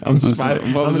 I'm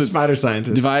a what was it? spider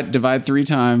scientist. Divide 3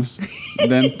 times,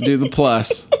 then do the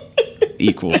plus,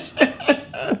 equals.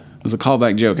 It was a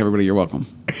callback joke. Everybody, you're welcome.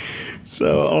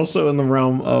 So, also in the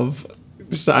realm of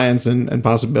science and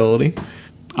possibility.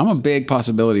 I'm a big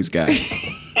possibilities guy.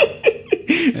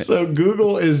 So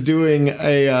Google is doing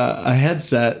a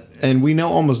headset, and we know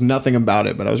almost nothing about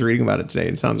it, but I was reading about it today.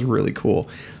 It sounds really cool.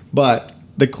 But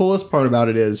the coolest part about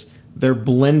it is they're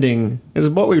blending, this is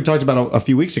what we talked about a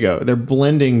few weeks ago. They're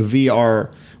blending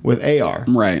VR with AR.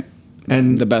 Right.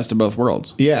 And the best of both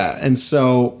worlds. yeah, and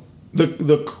so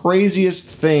the craziest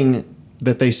thing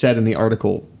that they said in the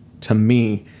article to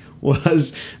me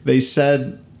was they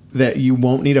said that you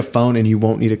won't need a phone and you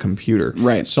won't need a computer.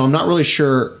 Right. So I'm not really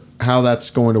sure how that's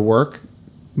going to work,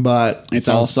 but It's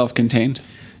all self-contained.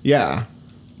 yeah,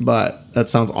 but that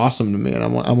sounds awesome to me, and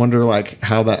I wonder like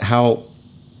how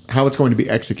it's going to be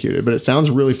executed. But it sounds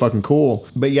really fucking cool.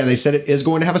 But yeah, they said it is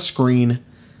going to have a screen,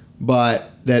 but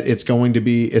that it's going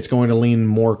to lean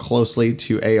more closely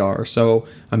to AR. So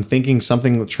I'm thinking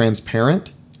something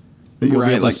transparent that you'll be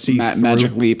Right, able like to see through.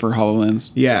 Magic Leap or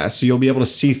HoloLens. Yeah, so you'll be able to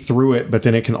see through it, but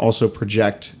then it can also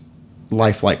project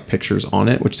lifelike pictures on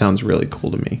it, which sounds really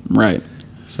cool to me. Right.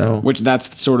 So Which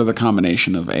that's sort of the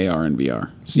combination of AR and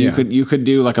VR. So Yeah. you could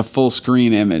do like a full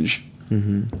screen image,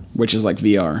 which is like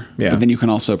VR. Yeah. But then you can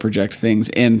also project things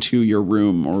into your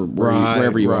room or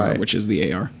wherever you are, right. which is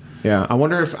the AR. yeah, I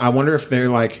wonder if they're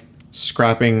like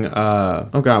scrapping.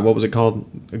 Oh God, what was it called?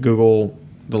 Google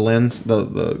the lens,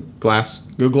 the glass,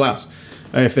 Google Glass.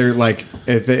 If they're like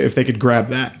if they could grab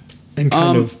that and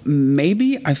kind of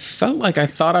Maybe I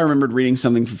thought I remembered reading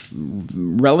something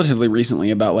relatively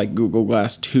recently about like Google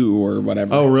Glass 2 or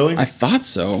whatever. Oh, really? I thought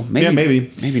so. Maybe, Yeah,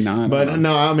 maybe. Maybe not. But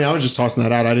no, I mean I was just tossing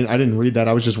that out. I didn't read that.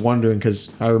 I was just wondering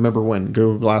because I remember when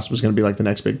Google Glass was going to be like the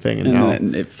next big thing, and And now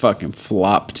then it fucking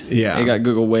flopped. Yeah. It got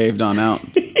Google waved on out.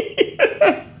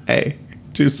 hey,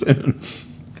 too soon.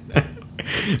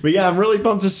 But yeah, I'm really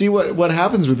pumped to see what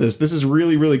happens with this. This is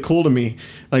really, really cool to me.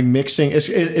 Like mixing,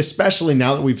 especially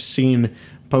now that we've seen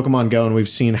Pokemon Go and we've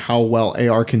seen how well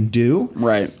AR can do.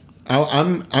 Right.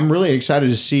 I'm really excited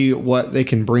to see what they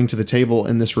can bring to the table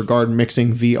in this regard,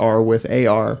 mixing VR with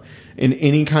AR in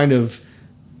any kind of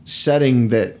setting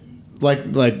that, like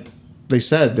they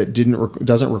said, that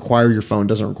doesn't require your phone,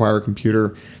 doesn't require a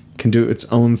computer, can do its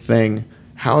own thing.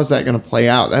 How is that going to play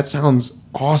out? That sounds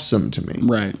awesome to me.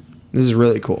 Right. This is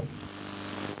really cool.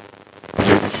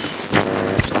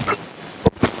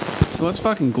 So let's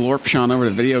fucking glorp Sean over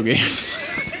to video games.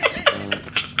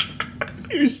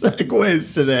 Your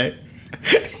segues today.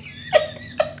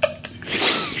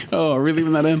 Oh, are we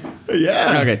leaving that in?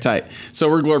 Yeah. Okay, tight. So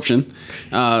we're glorption.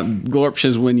 Glorpsh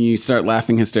is when you start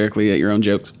laughing hysterically at your own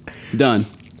jokes. Done.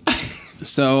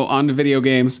 So on to video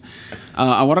games.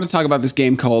 I wanted to talk about this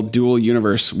game called Dual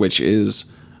Universe, which is,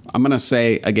 I'm going to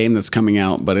say a game that's coming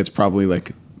out, but it's probably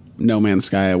like No Man's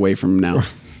Sky away from now.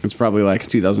 It's probably like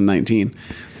 2019.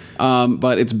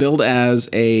 But it's billed as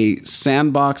a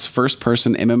sandbox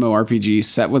first-person MMORPG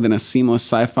set within a seamless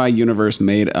sci-fi universe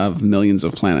made of millions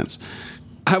of planets.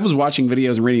 I was watching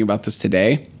videos and reading about this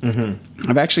today. Mm-hmm.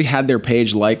 I've actually had their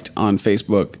page liked on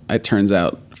Facebook, it turns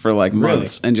out, for like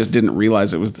months, and just didn't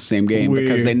realize it was the same game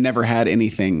because they never had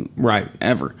anything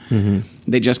ever. Mm-hmm.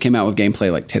 They just came out with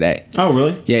gameplay like today. Oh,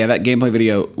 really? Yeah, that gameplay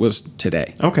video was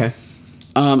today. Okay.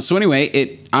 So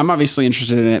anyway, I'm obviously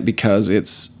interested in it because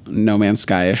it's No Man's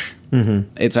Sky-ish. Mm-hmm.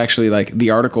 It's actually like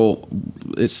the article,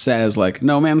 it says like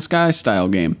No Man's Sky style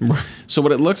game. So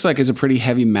what it looks like is a pretty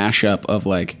heavy mashup of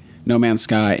like No Man's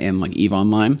Sky and like EVE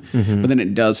Online. Mm-hmm. But then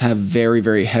it does have very,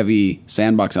 very heavy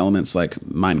sandbox elements like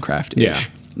Minecraft-ish.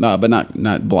 Yeah. But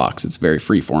not blocks. It's very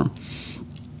freeform.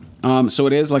 So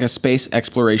it is like a space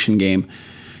exploration game.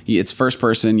 It's first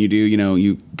person.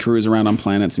 You cruise around on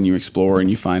planets and you explore and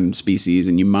you find species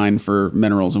and you mine for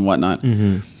minerals and whatnot.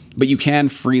 Mm-hmm. But you can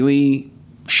freely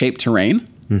shape terrain.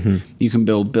 Mm-hmm. You can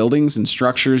build buildings and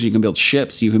structures. You can build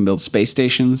ships. You can build space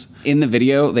stations. In the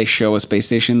video, they show a space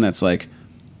station that's like,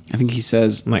 I think he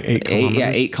says like 8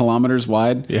 kilometers. 8 kilometers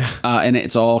wide. Yeah. And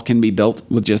it's all can be built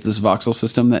with just this voxel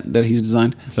system that he's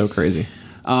designed. So crazy.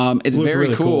 It's very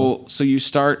really cool. So you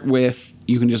start with,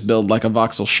 you can just build like a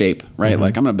voxel shape, right? Mm-hmm.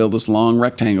 Like I'm going to build this long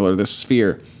rectangle or this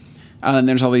sphere. And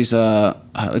there's all these,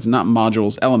 it's not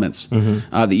modules, elements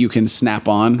that you can snap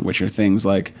on, which are things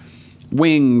like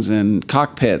wings and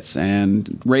cockpits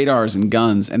and radars and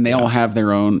guns. And they all have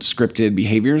their own scripted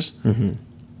behaviors. Mm-hmm.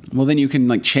 Well, then you can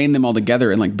like chain them all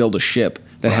together and like build a ship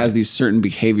that has these certain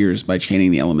behaviors by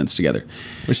chaining the elements together.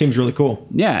 Which seems really cool.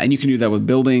 Yeah, and you can do that with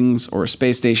buildings or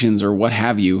space stations or what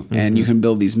have you, and you can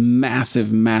build these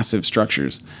massive, massive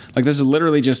structures. Like this is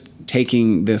literally just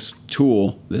taking this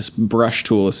tool, this brush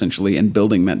tool essentially, and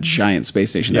building that giant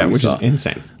space station that we which saw. is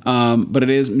insane. But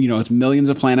it is, it's millions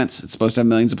of planets. It's supposed to have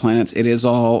millions of planets. It is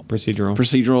all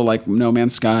procedural like No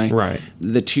Man's Sky. Right.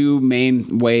 The two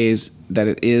main ways that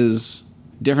it is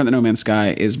different than No Man's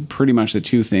Sky is pretty much the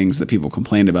two things that people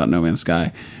complained about No Man's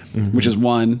Sky, which is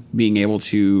one, being able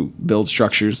to build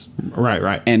structures.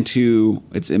 Right. And two,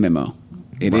 it's MMO.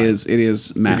 It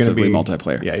is massively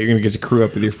multiplayer. Yeah, you're going to get to crew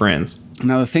up with your friends.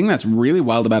 Now, the thing that's really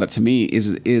wild about it to me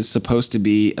is supposed to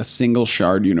be a single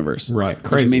shard universe. Right,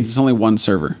 crazy. Which means it's only one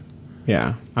server.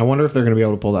 Yeah. I wonder if they're going to be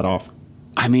able to pull that off.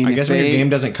 I mean, I guess when your game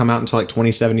doesn't come out until like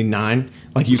 2079,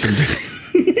 like you can do.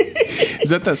 Is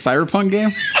that Cyberpunk game?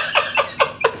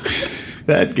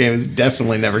 That game is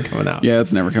definitely never coming out. Yeah,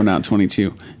 it's never coming out in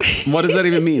 22. What does that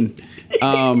even mean?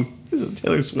 It's a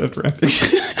Taylor Swift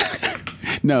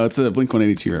reference. No, it's a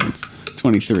Blink-182 reference.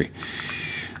 23.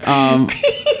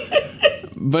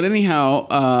 But anyhow,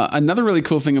 another really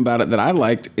cool thing about it that I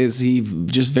liked is he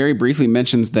just very briefly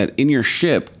mentions that in your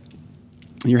ship,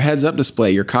 your heads-up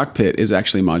display, your cockpit is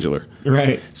actually modular.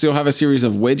 Right. So you'll have a series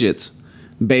of widgets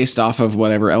based off of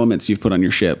whatever elements you've put on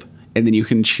your ship. And then you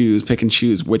can pick and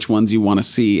choose which ones you want to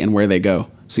see and where they go.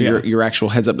 So your actual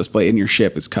heads-up display in your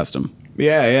ship is custom.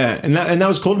 Yeah. And that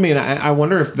was cool to me. And I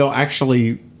wonder if they'll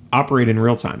actually operate in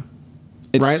real time.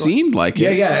 It seemed like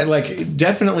it. Yeah. Like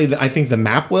definitely, I think the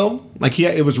map will. Like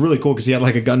it was really cool because he had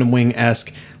like a Gundam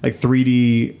Wing-esque like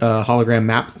 3D hologram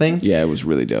map thing. Yeah, it was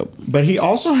really dope. But he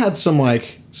also had some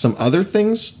other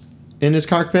things in his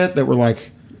cockpit that were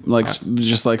like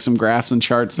just like some graphs and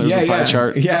charts. There's a pie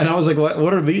chart. Yeah, and I was like,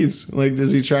 what are these? Like,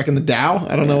 is he tracking the Dow?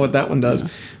 I don't know what that one does. Yeah.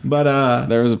 But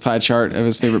there was a pie chart of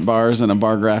his favorite bars and a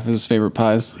bar graph of his favorite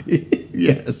pies.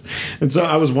 Yes. And so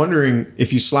I was wondering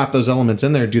if you slap those elements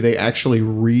in there, do they actually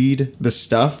read the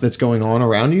stuff that's going on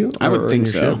around you? I would think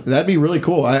so. Ship? That'd be really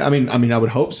cool. I mean, I would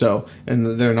hope so.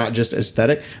 And they're not just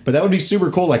aesthetic, but that would be super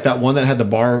cool. Like that one that had the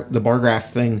bar graph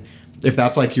thing. If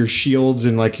that's like your shields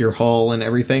and like your hull and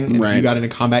everything, and if you got into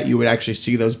combat, you would actually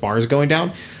see those bars going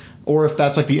down. Or if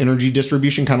that's like the energy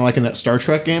distribution, kind of like in that Star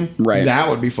Trek game, right? That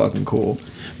would be fucking cool.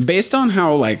 Based on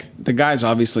how like the guy's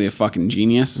obviously a fucking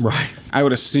genius, right? I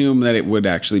would assume that it would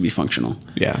actually be functional.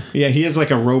 Yeah. He is like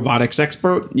a robotics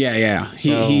expert. Yeah.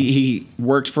 He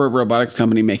worked for a robotics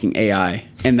company making AI,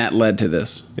 and that led to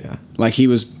this. Yeah. Like he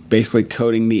was basically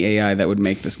coding the AI that would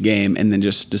make this game, and then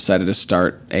just decided to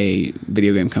start a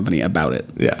video game company about it.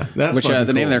 Yeah, that's which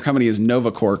the name of their company is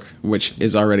NovaCork, which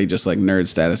is already just like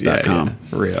nerdstatus.com. Yeah,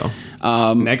 real.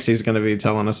 Next, he's going to be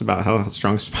telling us about how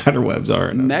strong spider webs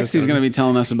are. Next, he's going to be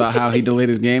telling us about how he delayed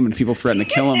his game and people threatened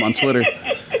to kill him on Twitter.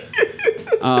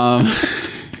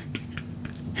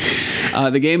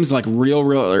 The game's like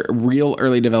real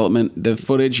early development. The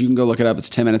footage, you can go look it up. It's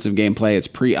 10 minutes of gameplay. It's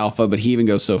pre-alpha, but he even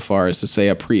goes so far as to say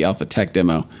a pre-alpha tech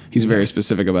demo. He's very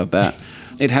specific about that.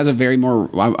 It has a very more,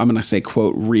 I'm going to say,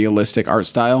 quote, realistic art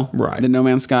style than No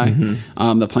Man's Sky.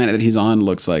 Mm-hmm. The planet that he's on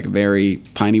looks like very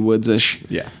Piney Woods-ish.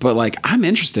 Yeah. But like, I'm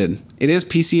interested. It is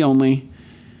PC only.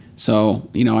 So,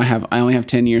 I only have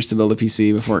 10 years to build a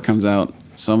PC before it comes out.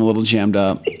 So I'm a little jammed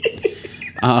up.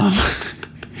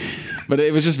 But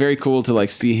it was just very cool to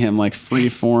like see him like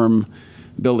freeform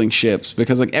building ships,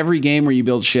 because like every game where you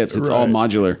build ships, it's all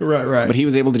modular. Right. But he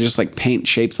was able to just like paint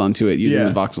shapes onto it using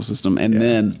the voxel system, and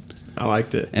then I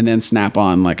liked it. And then snap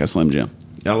on like a Slim Jim.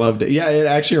 I loved it. Yeah, it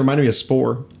actually reminded me of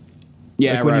Spore.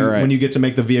 Yeah, Like when right. when you get to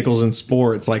make the vehicles in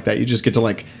Spore, it's like that. You just get to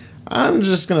like, I'm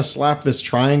just gonna slap this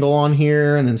triangle on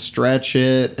here and then stretch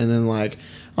it, and then like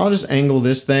I'll just angle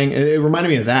this thing. It reminded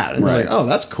me of that. And Right. it's like, oh,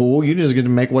 that's cool. You just get to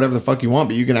make whatever the fuck you want,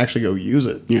 but you can actually go use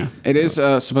it. Yeah, it is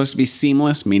supposed to be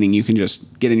seamless, meaning you can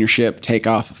just get in your ship, take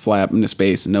off, flap into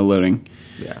space, no loading,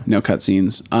 no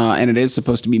cutscenes, and it is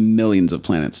supposed to be millions of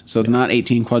planets. So it's not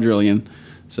 18 quadrillion.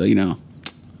 So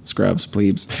scrubs,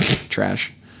 plebes,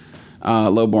 trash,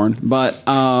 lowborn. But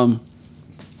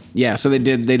yeah, so they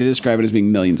did describe it as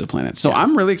being millions of planets. So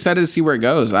I'm really excited to see where it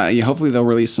goes. Hopefully they'll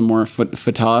release some more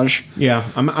footage. Yeah,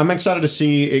 I'm excited to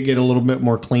see it get a little bit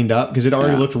more cleaned up because it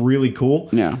already looked really cool.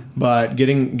 Yeah. But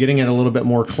getting it a little bit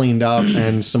more cleaned up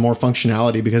and some more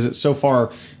functionality because so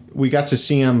far we got to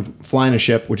see him flying a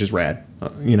ship, which is rad.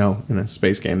 In a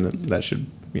space game that should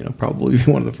probably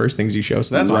be one of the first things you show.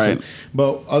 So that's Right. awesome.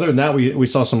 But other than that, we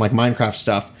saw some like Minecraft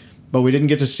stuff, but we didn't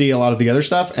get to see a lot of the other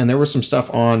stuff. And there was some stuff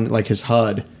on like his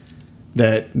HUD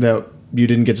that you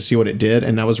didn't get to see what it did,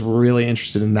 and I was really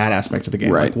interested in that aspect of the game.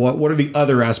 Right. Like, what are the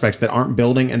other aspects that aren't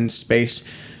building and space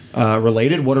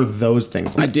related? What are those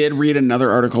things I like? did read another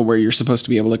article where you're supposed to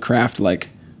be able to craft like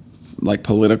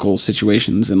political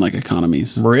situations and like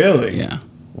economies. Really? Yeah.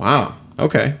 Wow.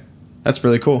 Okay, that's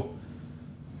really cool.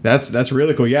 That's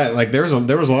really cool. Yeah, like there was a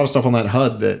lot of stuff on that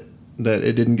HUD that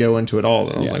it didn't go into at all.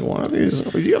 And I was like, what are these?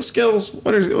 Do you have skills?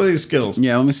 What are these skills?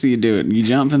 Yeah, let me see you do it. You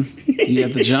jumping? You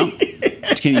have to jump?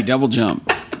 Can you double jump?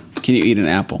 Can you eat an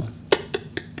apple?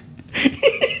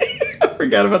 I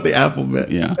forgot about the apple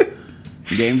bit. Yeah.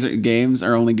 Games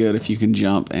are only good if you can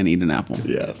jump and eat an apple.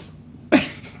 Yes.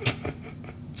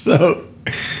 So,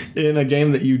 in a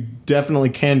game that you definitely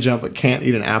can jump but can't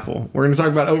eat an apple, we're going to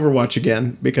talk about Overwatch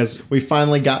again because we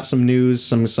finally got some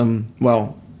news,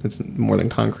 well, it's more than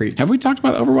concrete. Have we talked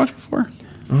about Overwatch before?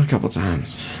 A couple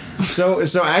times. So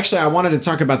actually, I wanted to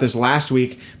talk about this last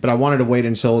week, but I wanted to wait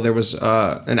until there was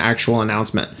an actual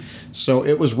announcement. So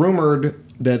it was rumored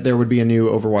that there would be a new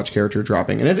Overwatch character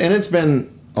dropping, and it's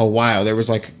been a while. There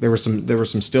were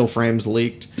some still frames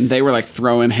leaked. They were like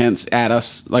throwing hints at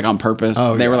us like on purpose.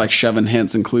 They were like shoving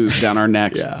hints and clues down our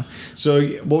necks. Yeah. So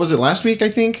what was it last week? I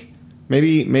think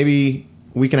maybe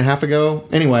a week and a half ago.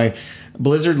 Anyway,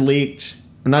 Blizzard leaked.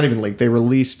 Not even leaked. They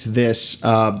released this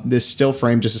still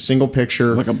frame, just a single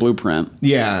picture, Like a blueprint.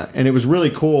 Yeah, and it was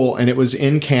really cool, and it was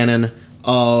in canon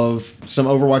of some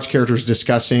Overwatch characters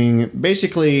discussing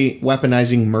basically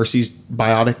weaponizing Mercy's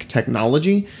biotic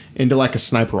technology into like a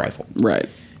sniper rifle. Right.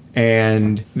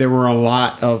 And there were a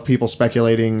lot of people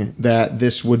speculating that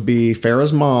this would be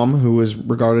Pharah's mom, who was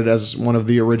regarded as one of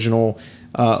the original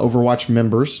Overwatch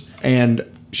members, and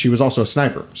she was also a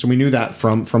sniper. So we knew that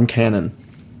from canon.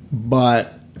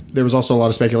 But there was also a lot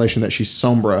of speculation that she's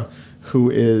Sombra,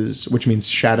 which means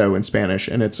shadow in Spanish,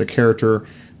 and it's a character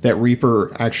that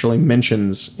Reaper actually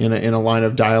mentions in a line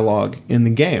of dialogue in the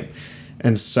game.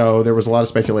 And so there was a lot of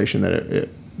speculation that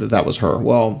that was her.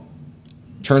 Well,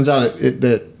 turns out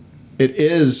that it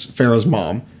is Pharah's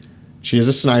mom. She is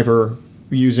a sniper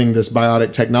using this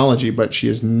biotic technology, but she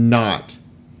is not,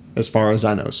 as far as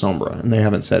I know, Sombra. And they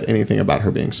haven't said anything about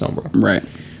her being Sombra. Right.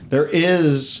 There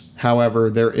is, however,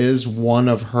 one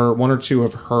or two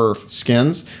of her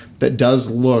skins that does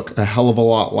look a hell of a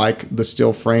lot like the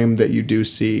still frame that you do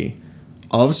see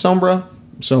of Sombra.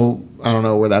 So I don't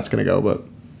know where that's going to go, but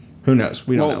who knows?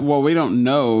 We don't know. Well, we don't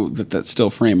know that still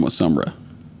frame was Sombra.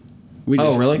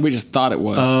 Really? We just thought it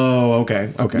was. Oh,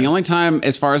 okay. The only time,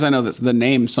 as far as I know, that the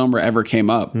name Sombra ever came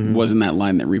up was in that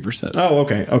line that Reaper says. Oh,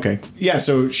 okay. Yeah,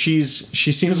 so she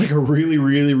seems like a really,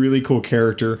 really, really cool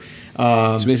character.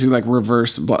 It's basically like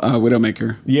reverse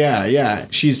Widowmaker. Yeah.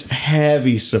 She's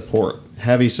heavy support,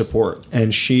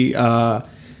 and she's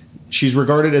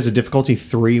regarded as a difficulty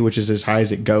 3, which is as high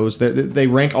as it goes. They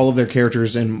rank all of their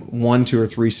characters in 1, 2, or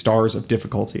 3 stars of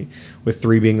difficulty, with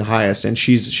 3 being the highest, and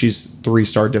she's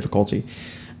 3-star difficulty.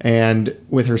 And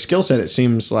with her skill set, it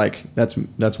seems like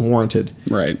that's warranted.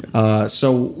 Right.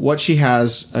 So what she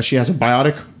has a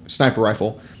biotic sniper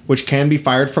rifle, which can be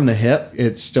fired from the hip.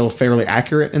 It's still fairly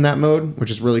accurate in that mode,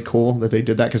 which is really cool that they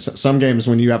did that, because some games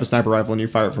when you have a sniper rifle and you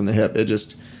fire it from the hip, it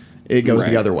goes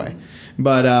the other way.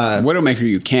 But Widowmaker,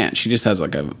 you can't. She just has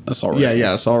like a assault rifle.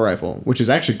 Yeah, assault rifle, which is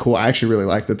actually cool. I actually really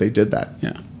like that they did that.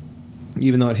 Yeah.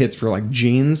 Even though it hits for like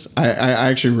jeans, I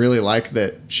actually really like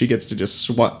that she gets to just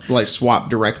swap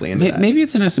directly into that. Maybe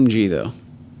it's an SMG though.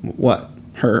 What?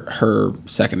 Her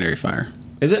secondary fire.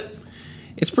 Is it?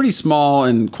 It's pretty small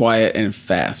and quiet and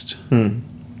fast.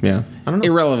 Yeah. I don't know.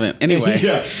 Irrelevant. Anyway.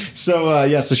 Yeah.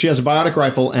 So so she has a biotic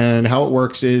rifle, and how it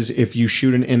works is if you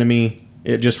shoot an enemy,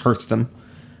 it just hurts them.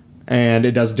 and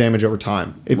it does damage over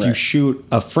time. If you Right. shoot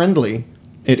a friendly,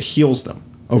 it heals them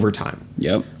over time.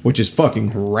 Yep. Which is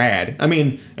fucking rad. I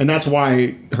mean, and that's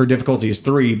why her difficulty is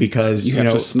 3, because You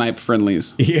have to snipe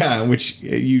friendlies. yeah, which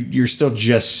you're still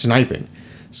just sniping.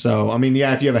 So I mean,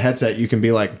 yeah, if you have a headset, you can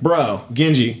be like, bro,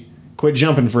 Genji, quit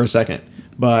jumping for a second.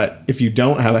 But if you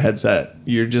don't have a headset,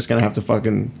 you're just gonna have to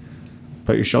fucking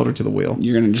put your shoulder to the wheel.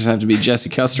 You're going to just have to be Jesse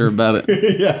Custer about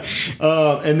it. Yeah.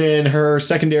 And then her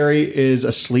secondary is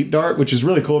a sleep dart, which is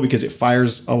really cool because it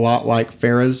fires a lot like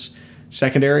Farah's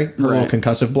secondary, her little Right.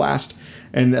 concussive blast.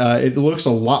 And it looks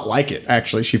a lot like it,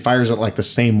 actually. She fires it like the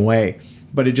same way,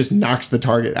 but it just knocks the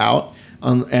target out.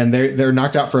 And they're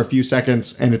knocked out for a few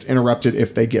seconds, and it's interrupted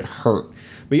if they get hurt.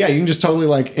 But yeah, you can just totally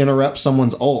like interrupt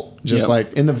someone's ult. Just Yep.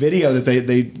 like in the video that they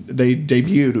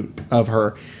debuted of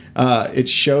her, it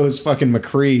shows fucking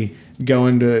McCree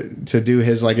going to do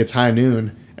his like it's high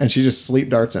noon, and she just sleep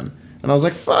darts him. And I was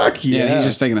like, fuck yeah. Yeah, he's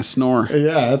just taking a snore.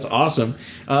 Yeah, that's awesome.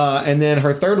 And then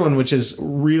her third one, which is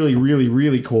really, really,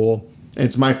 really cool,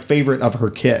 it's my favorite of her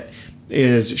kit,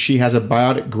 is she has a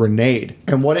biotic grenade.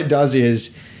 And what it does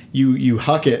is you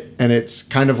huck it, and it's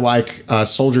kind of like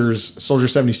Soldier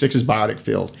 76's biotic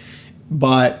field.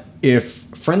 But if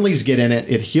friendlies get in it,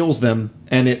 it heals them,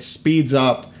 and it speeds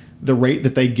up the rate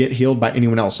that they get healed by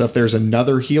anyone else. So if there's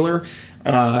another healer,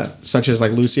 such as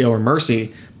like Lucio or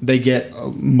Mercy, they get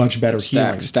much better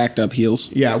healing. Stacked up heals.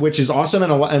 Yeah, which is awesome,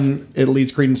 and it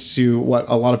leads credence to what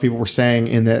a lot of people were saying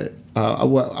in that.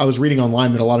 What I was reading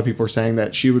online that a lot of people were saying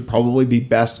that she would probably be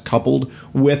best coupled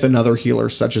with another healer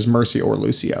such as Mercy or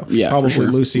Lucio. Yeah, probably for sure.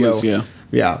 Lucio.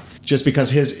 Yeah, just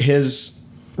because his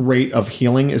rate of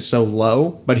healing is so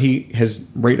low, but his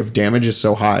rate of damage is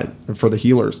so high for the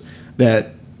healers that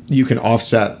you can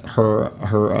offset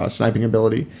her sniping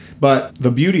ability. But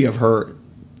the beauty of her,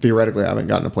 theoretically, I haven't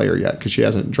gotten to play her yet because she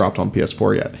hasn't dropped on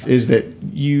PS4 yet, is that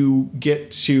you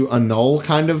get to annul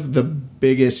kind of the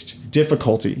biggest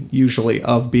difficulty usually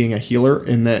of being a healer,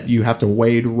 in that you have to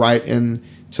wade right in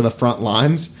to the front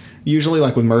lines. Usually,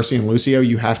 like with Mercy and Lucio,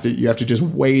 you have to just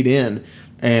wade in,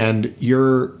 and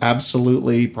you're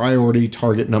absolutely priority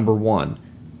target number 1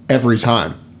 every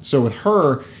time. So with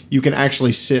her, you can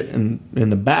actually sit in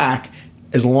the back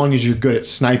as long as you're good at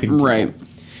sniping people. Right.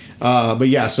 But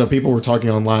yeah, so people were talking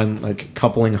online, like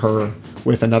coupling her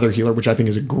with another healer, which I think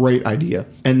is a great idea.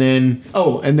 And then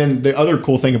the other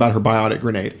cool thing about her biotic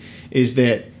grenade is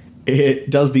that it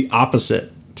does the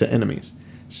opposite to enemies.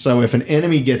 So if an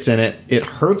enemy gets in it, it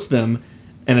hurts them,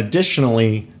 and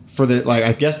additionally, for the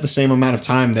I guess the same amount of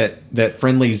time that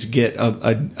friendlies get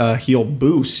a heal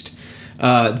boost,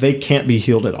 they can't be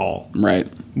healed at all. Right.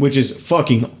 Which is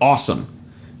fucking awesome,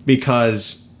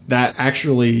 because that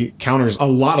actually counters a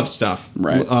lot of stuff.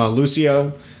 Right.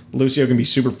 Lucio can be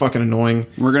super fucking annoying.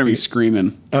 We're going to be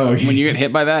screaming. Oh, When you get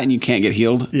hit by that and you can't get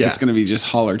healed, Yeah. it's going to be just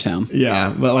holler town.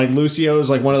 Yeah, but like Lucio's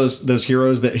like one of those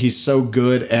heroes that he's so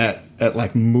good at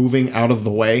like moving out of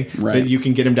the way Right. that you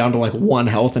can get him down to like 1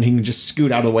 health, and he can just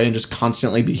scoot out of the way and just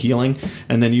constantly be healing.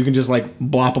 And then you can just like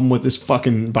blop him with this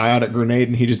fucking biotic grenade,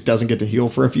 and he just doesn't get to heal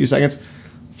for a few seconds.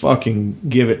 Fucking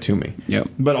give it to me. Yep.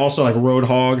 But also like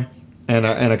Roadhog and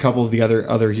a couple of the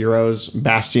other heroes,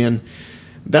 Bastion.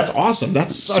 That's awesome.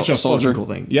 That's such a Soldier. fucking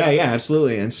cool thing. Yeah,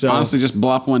 absolutely. And so Honestly, just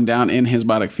blop one down in his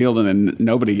biotic field and then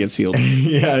nobody gets healed.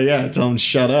 yeah, tell him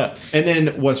shut up. And then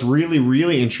what's really,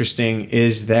 really interesting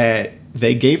is that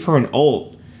they gave her an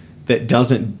ult that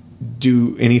doesn't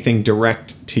do anything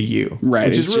direct to you. Right.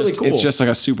 Which is really just, cool. It's just like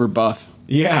a super buff.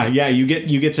 Yeah, you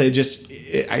get to just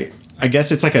I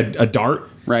guess it's like a dart.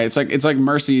 Right. It's like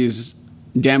Mercy's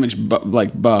damage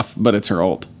buff, but it's her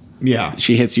ult. Yeah.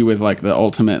 She hits you with like the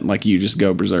ultimate, like you just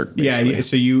go berserk. Basically. Yeah,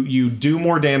 so you do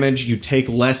more damage, you take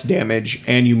less damage,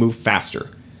 and you move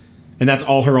faster. And that's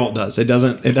all her ult does. It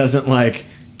doesn't like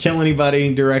kill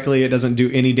anybody directly. It doesn't do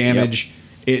any damage.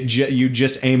 You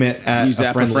just aim it at You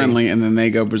zap a friendly and then they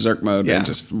go berserk mode Yeah. and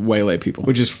just waylay people.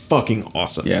 which is fucking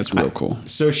awesome. Yeah, it's real cool.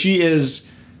 So she is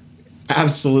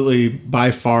absolutely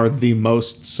by far the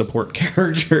most support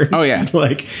character. Oh, yeah.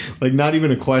 like not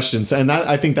even a question. So, and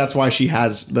I think that's why she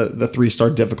has the 3-star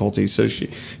difficulty. So she,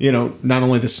 not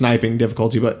only the sniping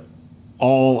difficulty, but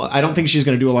I don't think she's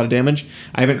going to do a lot of damage.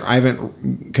 I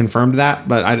haven't confirmed that,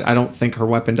 but I don't think her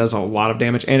weapon does a lot of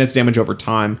damage, and it's damage over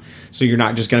time. So you're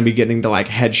not just going to be getting to like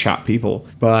headshot people.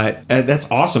 But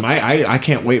that's awesome. I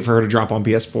can't wait for her to drop on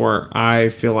PS4. I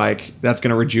feel like that's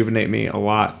going to rejuvenate me a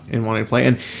lot in wanting to play.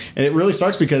 And it really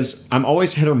sucks because I'm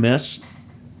always hit or miss.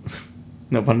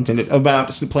 No pun intended, about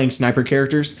playing sniper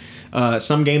characters.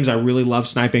 Some games I really love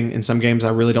sniping, and some games I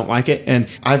really don't like it.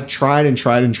 And I've tried with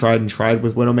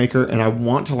Widowmaker, and I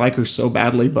want to like her so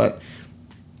badly, but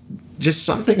just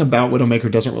something about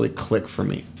Widowmaker doesn't really click for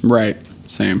me. Right.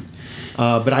 Same.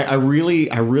 But I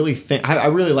really think I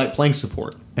really like playing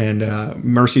support, and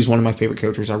Mercy's one of my favorite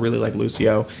characters. I really like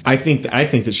Lucio. I think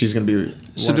that she's going to be.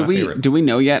 So one of my favorites. do we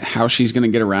know yet how she's going to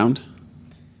get around?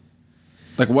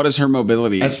 Like, what is her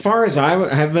mobility? As far as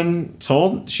I have been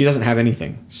told, she doesn't have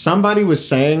anything. Somebody was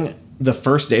saying the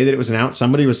first day that it was announced,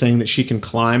 somebody was saying that she can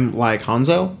climb like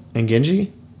Hanzo and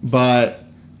Genji, but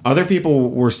other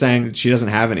people were saying that she doesn't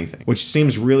have anything, which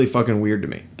seems really fucking weird to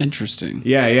me. Interesting.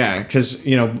 Yeah, because,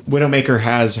 Widowmaker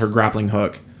has her grappling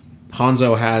hook.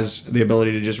 Hanzo has the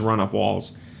ability to just run up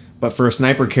walls. But for a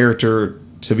sniper character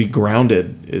to be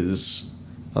grounded is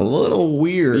a little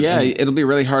weird. Yeah, it'll be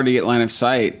really hard to get line of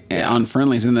sight on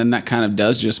friendlies, and then that kind of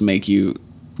does just make you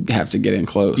have to get in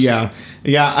close. Yeah.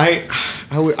 I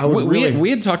would really... We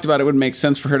had talked about it would make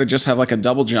sense for her to just have like a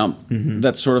double jump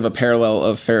that's sort of a parallel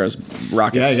of Pharah's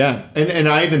rockets. Yeah. And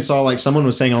I even saw like someone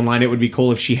was saying online it would be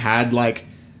cool if she had like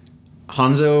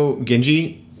Hanzo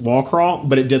Genji wall crawl,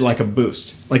 but it did like a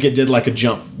boost. Like it did like a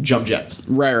jump jets.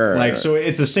 Right. Like, so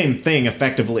it's the same thing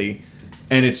effectively,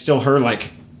 and it's still her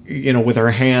like, with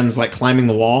her hands like climbing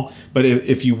the wall. But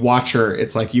if you watch her,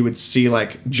 it's like you would see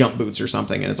like jump boots or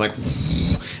something, and it's like,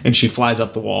 and she flies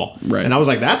up the wall. Right. And I was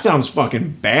like, that sounds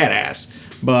fucking badass.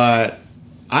 But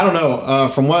I don't know.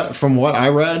 From what I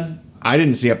read, I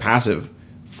didn't see a passive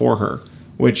for her,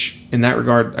 which in that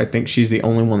regard, I think she's the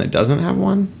only one that doesn't have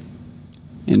one.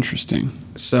 Interesting.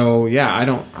 So yeah, I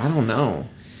don't know.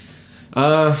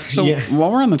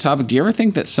 While we're on the topic, do you ever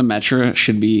think that Symmetra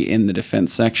should be in the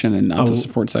defense section and not the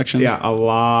support section? Yeah, a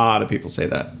lot of people say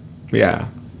that. Yeah.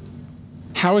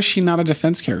 How is she not a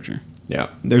defense character? Yeah.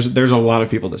 There's a lot of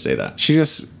people that say that. She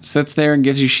just sits there and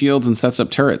gives you shields and sets up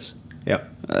turrets. Yep.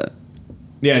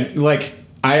 Yeah, like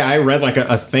I read like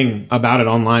a thing about it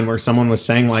online where someone was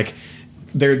saying like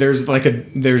there's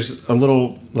a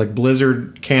little like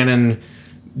Blizzard canon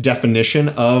definition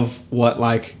of what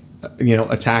like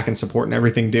attack and support and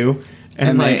everything do,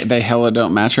 and like, they hella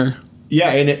don't match her.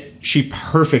 Yeah, and she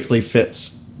perfectly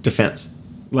fits defense.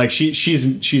 Like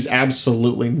she's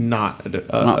absolutely not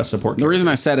a support character. The reason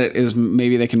I said it is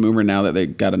maybe they can move her now that they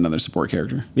got another support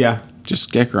character. Yeah,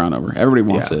 just kick her on over. Everybody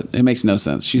wants it. It makes no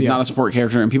sense. She's not a support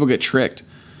character, and people get tricked.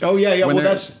 Oh yeah.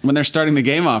 When they're starting the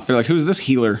game off, they're like, "Who's this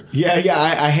healer?" Yeah.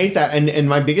 I hate that. And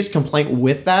my biggest complaint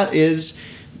with that is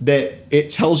that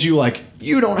it tells you like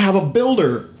you don't have a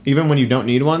builder even when you don't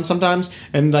need one sometimes,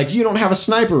 and like you don't have a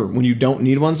sniper when you don't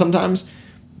need one sometimes.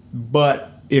 But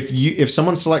if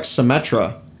someone selects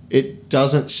Symmetra, it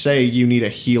doesn't say you need a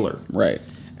healer. Right.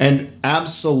 And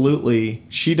absolutely,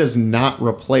 she does not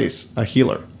replace a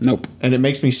healer. Nope. And it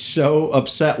makes me so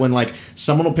upset when like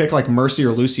someone will pick like Mercy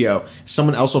or Lucio,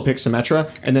 someone else will pick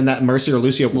Symmetra, and then that Mercy or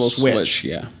Lucio will switch.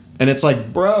 Yeah. And it's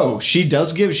like, bro, she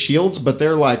does give shields, but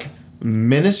they're like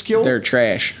minuscule. They're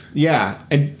trash. Yeah.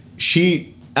 And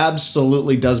she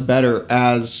absolutely does better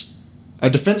as a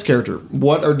defense character.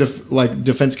 What are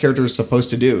defense characters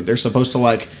supposed to do? They're supposed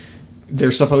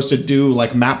to do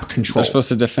like map control. They're supposed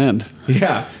to defend.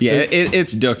 Yeah. Yeah,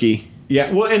 it's dookie.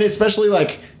 Yeah, well, and especially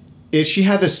like if she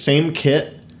had the same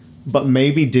kit but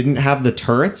maybe didn't have the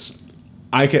turrets,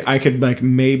 I could like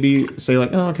maybe say like,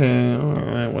 oh, okay, all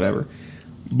right, whatever.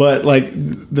 But like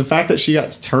the fact that she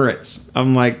got turrets,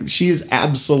 I'm like, she is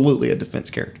absolutely a defense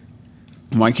character.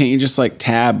 Why can't you just like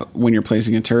tab when you're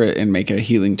placing a turret and make it a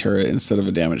healing turret instead of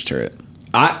a damage turret?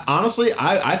 I honestly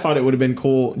thought it would have been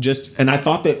cool and I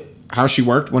thought that how she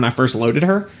worked when I first loaded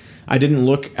her, I didn't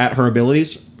look at her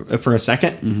abilities for a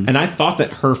second, and I thought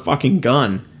that her fucking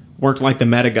gun worked like the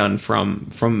meta gun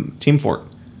from Team Fort.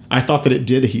 I thought that it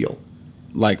did heal.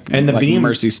 And the beam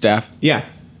Mercy staff. Yeah.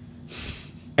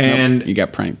 And nope, you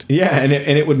got pranked. Yeah, and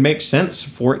it would make sense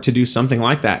for it to do something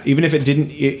like that, even if it didn't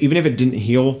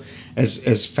heal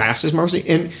as fast as Mercy,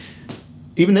 and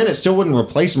even then it still wouldn't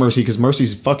replace Mercy because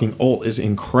Mercy's fucking ult is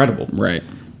incredible. Right.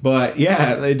 But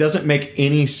yeah, it doesn't make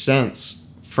any sense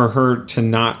for her to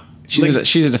not.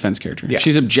 She's a defense character. Yeah.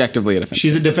 She's objectively a defense.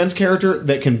 She's a defense character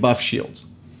that can buff shields.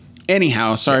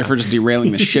 Anyhow, sorry for just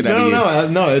derailing the shit out of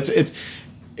you. No.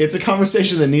 It's a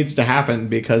conversation that needs to happen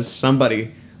because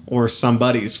somebody or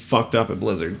somebody's fucked up at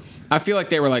Blizzard. I feel like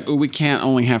they were like, "Oh, we can't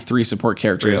only have 3 support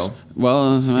characters." Real.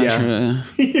 Well, yeah.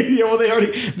 Yeah. Well,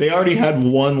 they already had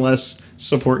one less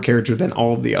support character than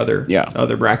all of the other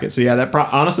brackets. So yeah,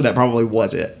 honestly that probably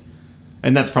was it,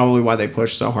 and that's probably why they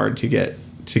pushed so hard to get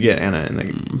Ana in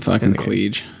the fucking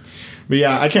Cleage. But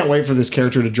yeah, I can't wait for this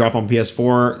character to drop on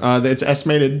PS4. It's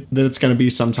estimated that it's going to be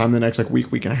sometime in the next like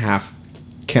week and a half.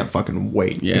 can't fucking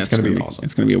wait. Yeah, it's gonna be awesome.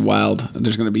 It's gonna be wild.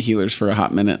 There's gonna be healers for a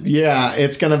hot minute. Yeah,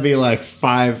 it's gonna be like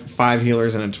five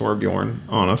healers and a Torbjorn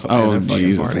on a Oh, in a fucking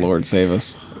Jesus, party. Lord save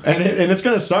us. And it's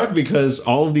gonna suck because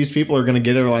all of these people are gonna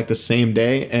get her like the same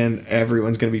day, and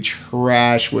everyone's gonna be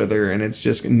trash with her, and it's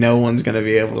just no one's gonna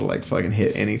be able to like fucking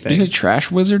hit anything. Did you say trash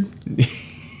wizard?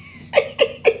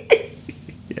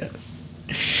 Yes.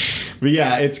 But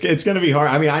yeah, it's gonna be hard.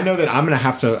 I mean, I know that I'm gonna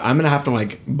have to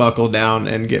like buckle down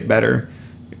and get better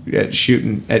at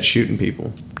shooting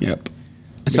people. Yep.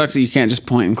 It sucks that you can't just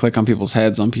point and click on people's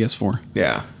heads on PS4.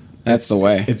 Yeah, That's the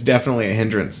way. It's definitely a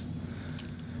hindrance.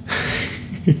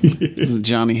 This is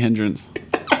Johnny Hindrance.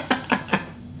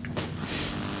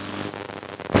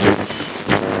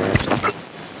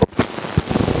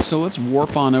 So let's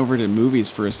warp on over to movies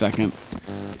for a second.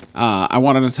 I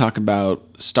wanted to talk about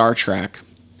Star Trek.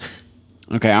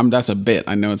 Okay, that's a bit.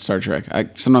 I know it's Star Trek.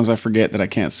 Sometimes I forget that I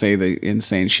can't say the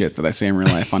insane shit that I say in real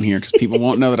life on here because people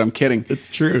won't know that I'm kidding. It's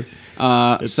true.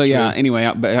 Yeah. Anyway,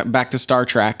 back to Star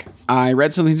Trek. I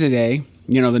read something today.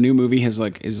 You know, the new movie is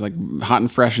like hot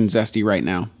and fresh and zesty right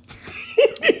now.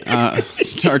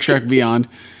 Star Trek Beyond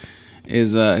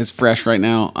is fresh right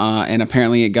now, and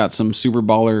apparently it got some super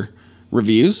baller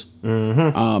reviews.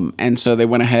 Mm-hmm. And so they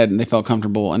went ahead and they felt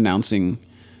comfortable announcing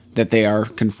that they are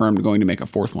confirmed going to make a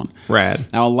fourth one. Rad.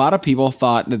 Now, a lot of people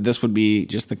thought that this would be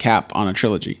just the cap on a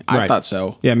trilogy. I Right. thought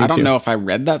so. Yeah, me I don't too. know if I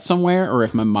read that somewhere or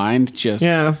if my mind just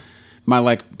my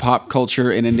like pop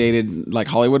culture inundated like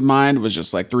Hollywood mind was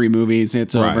just like 3 movies,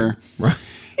 it's over. Right.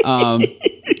 I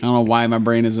don't know why my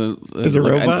brain is a like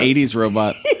robot? an 80s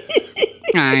robot.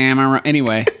 I am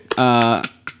anyway.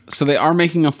 So they are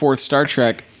making a 4th Star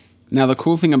Trek. Now the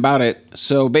cool thing about it,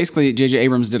 so basically J.J.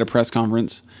 Abrams did a press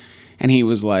conference and he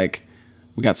was like,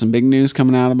 we got some big news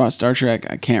coming out about Star Trek.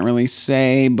 I can't really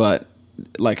say, but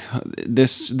like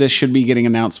this should be getting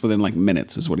announced within like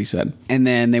minutes is what he said. And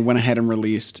then they went ahead and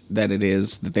released that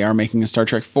they are making a Star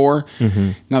Trek 4.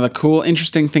 Mm-hmm. Now the cool,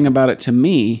 interesting thing about it to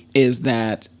me is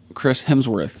that Chris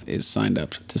Hemsworth is signed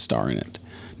up to star in it.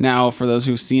 Now, for those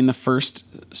who've seen the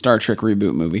first Star Trek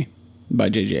reboot movie by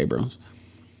J.J. Abrams,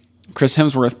 Chris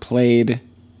Hemsworth played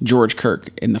George Kirk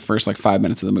in the first like 5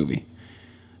 minutes of the movie.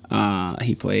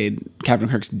 He played Captain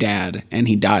Kirk's dad, and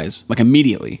he dies like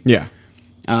immediately. Yeah.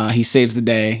 He saves the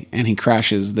day, and he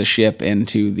crashes the ship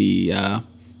into the. Are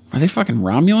they fucking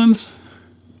Romulans?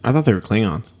 I thought they were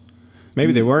Klingons.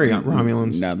 Maybe they were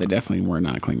Romulans. No, they definitely were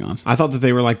not Klingons. I thought that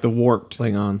they were like the warped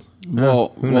Klingons. Well,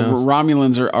 who knows?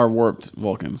 Romulans are warped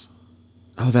Vulcans.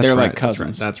 Oh, that's They're right. like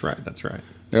cousins. That's right.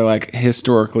 They're like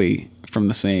historically from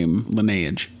the same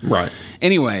lineage. Right.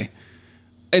 Anyway,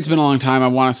 it's been a long time. I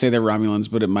want to say they're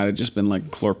Romulans, but it might have just been like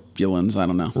Chlorpulans. I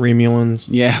don't know. Remulans.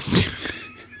 Yeah.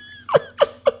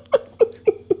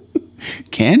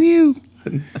 Can you?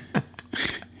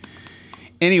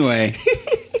 Anyway,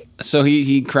 so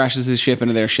he crashes his ship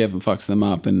into their ship and fucks them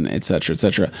up, and et cetera, et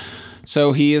cetera.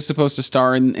 So he is supposed to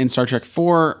star in Star Trek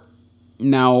 4.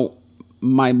 Now,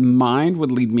 my mind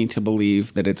would lead me to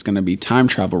believe that it's going to be time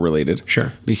travel related.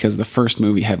 Sure. Because the first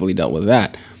movie heavily dealt with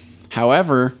that.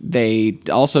 However, they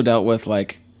also dealt with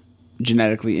like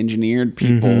genetically engineered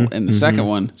people in the second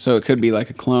one. So it could be like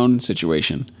a clone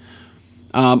situation.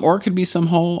 Or it could be some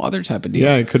whole other type of deal.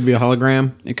 Yeah, it could be a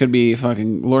hologram. It could be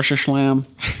fucking Lorsha Schlam.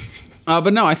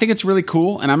 But no, I think it's really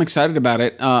cool, and I'm excited about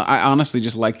it. I honestly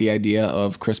just like the idea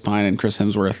of Chris Pine and Chris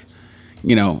Hemsworth,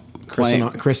 you know, chrising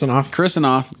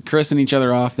each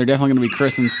other off. They're definitely going to be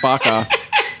Chris and Spock off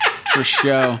for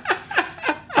show.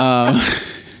 I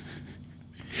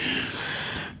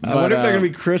wonder if they're going to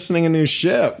be christening a new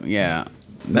ship. Yeah.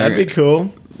 That'd be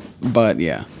cool. But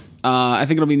yeah. I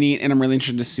think it'll be neat, and I'm really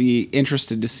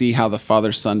interested to see how the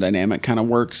father-son dynamic kind of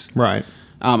works. Right.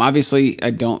 Obviously,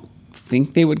 I don't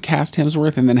think they would cast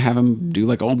Hemsworth and then have him do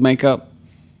like old makeup.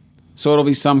 So it'll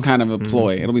be some kind of a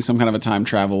ploy. It'll be some kind of a time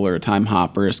travel or a time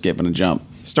hop or a skip and a jump.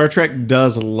 Star Trek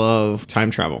does love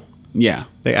time travel. Yeah.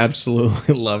 They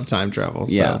absolutely love time travel.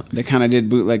 So. Yeah. They kind of did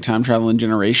bootleg time travel in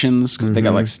Generations because they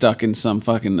got like stuck in some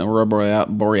fucking Aurora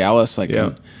Borealis. Like,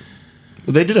 yeah.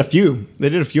 Well, they did a few. They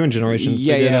did a few in Generations.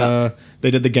 Yeah,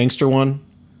 They did the gangster one.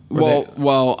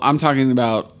 Well, I'm talking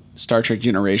about Star Trek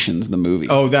Generations, the movie.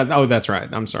 Oh, that's right.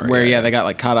 I'm sorry. Where they got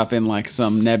like caught up in like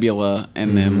some nebula,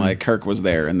 and then like Kirk was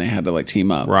there, and they had to like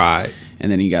team up. Right.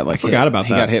 And then he got like He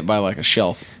got hit by like a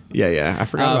shelf. Yeah. I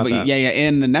forgot about that. Yeah.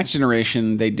 In the Next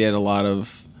Generation, they did a lot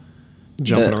of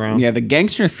jumping around. Yeah, the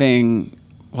gangster thing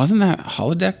wasn't that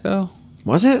holodeck though.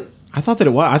 Was it? I thought that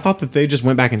it was. I thought that they just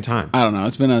went back in time. I don't know.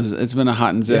 It's been a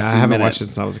hot and zesty Yeah, I haven't minute. watched it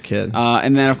since I was a kid.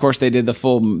 And then, of course, they did the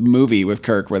full movie with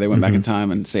Kirk where they went back in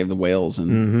time and saved the whales.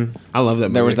 And I love that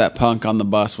movie. there was that punk on the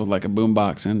bus with like a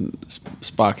boombox, and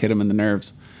Spock hit him in the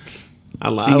nerves. I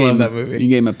love that movie. You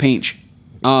gave him a pinch.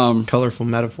 Colorful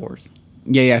metaphors.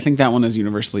 Yeah, I think that one is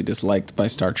universally disliked by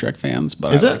Star Trek fans,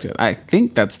 but Is I it? liked it. I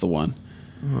think that's the one.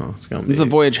 Oh, it's gonna be. It's a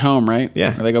voyage home, right?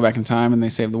 Yeah. Where they go back in time and they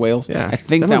save the whales. Yeah, I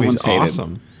think that movie's one's hated.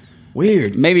 awesome.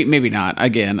 Weird. Maybe not.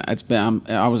 Again, it's been.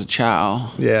 I was a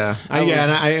child. Yeah,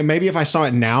 and maybe if I saw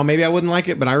it now, maybe I wouldn't like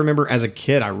it. But I remember as a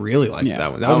kid, I really liked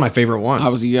that one. That was my favorite one. I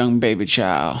was a young baby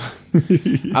child.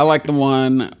 I like the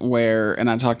one where, and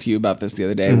I talked to you about this the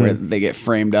other day, where they get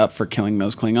framed up for killing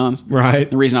those Klingons. Right.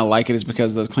 The reason I like it is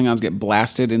because those Klingons get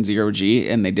blasted in Zero G,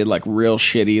 and they did like real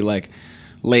shitty, like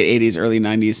late 80s, early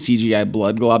 90s CGI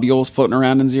blood globules floating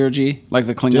around in Zero G. Like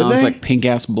the Klingons, like pink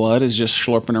ass blood is just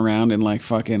slurping around in like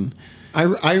fucking. I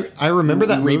remember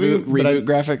that movie, but reboot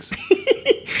graphics.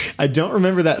 I don't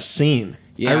remember that scene.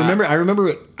 Yeah.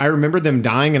 I remember them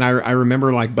dying, and I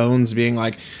remember like Bones being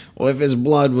like, well, if his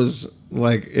blood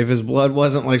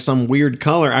wasn't like some weird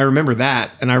color, I remember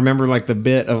that, and I remember like the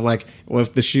bit of like, well,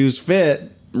 if the shoes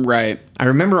fit, Right. I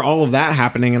remember all of that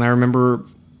happening, and I remember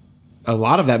a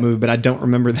lot of that movie, but I don't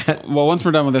remember that. Well, once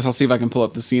we're done with this, I'll see if I can pull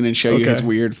up the scene and show you his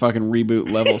weird fucking reboot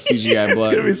level CGI blood.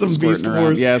 It's gonna be some squirting Beast around.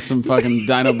 Wars. Yeah, it's some fucking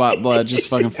Dinobot blood just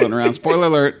fucking floating around. Spoiler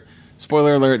alert.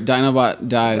 Dinobot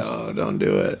dies. Oh, don't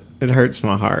do it. It hurts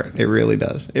my heart. It really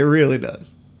does. It really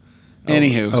does.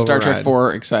 Anywho, Star Trek override.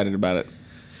 4, excited about it.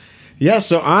 Yeah,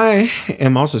 so I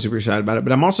am also super excited about it,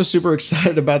 but I'm also super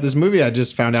excited about this movie I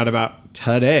just found out about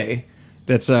today.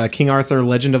 That's King Arthur: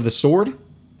 Legend of the Sword,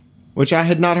 which I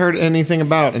had not heard anything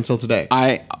about until today.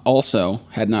 I also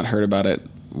had not heard about it,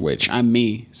 which I'm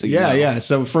me. So you know. Yeah.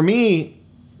 So for me,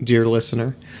 dear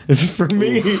listener, for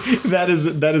me, that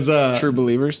is True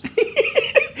believers.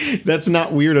 that's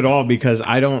not weird at all because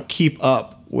I don't keep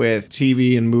up with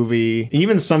TV and movie,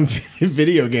 even some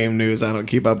video game news I don't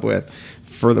keep up with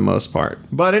for the most part.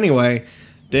 But anyway,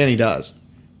 Danny does.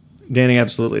 Danny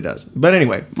absolutely does. But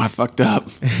anyway, I fucked up.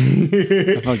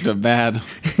 I fucked up bad.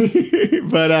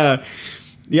 but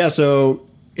yeah, so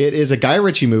it is a Guy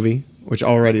Ritchie movie, which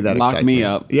already that Lock excites me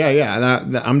up. Yeah.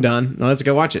 I'm done. Now let's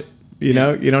go watch it. You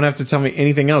know, you don't have to tell me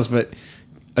anything else, but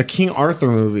a King Arthur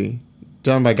movie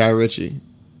done by Guy Ritchie.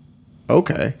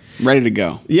 Okay. Ready to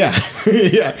go. Yeah.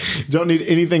 Yeah. Don't need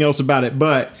anything else about it,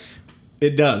 but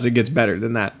it does. It gets better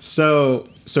than that. So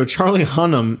Charlie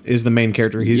Hunnam is the main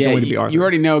character. He's going to be Arthur. You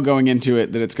already know going into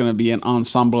it that it's going to be an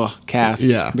ensemble cast.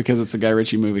 Yeah. Because it's a Guy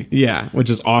Ritchie movie. Yeah, which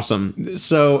is awesome.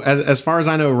 So as far as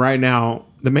I know right now,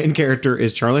 the main character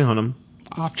is Charlie Hunnam.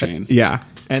 Off chain. Yeah.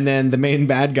 And then the main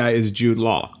bad guy is Jude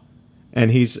Law. And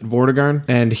he's Vortigern,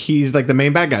 and he's like the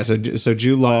main bad guy. So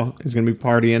Jude Law is going to be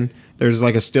partying. There's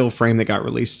like a still frame that got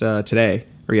released today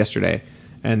or yesterday,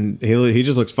 and he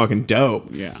just looks fucking dope.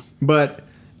 Yeah. But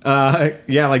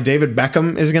yeah, like David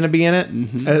Beckham is going to be in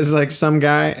it as like some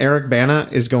guy. Eric Bana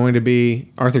is going to be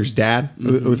Arthur's dad,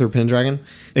 Uther Pendragon.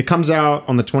 It comes out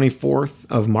on the 24th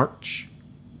of March,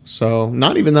 so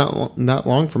not even that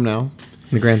long from now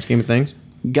in the grand scheme of things.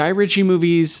 Guy Ritchie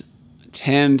movies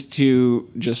tend to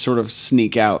just sort of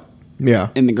sneak out Yeah,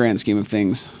 in the grand scheme of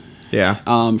things. yeah.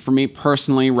 For me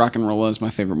personally, Rock and Rolla is my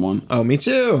favorite one. Oh, me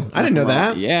too. I didn't know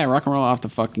that. Yeah, Rock and Roll off the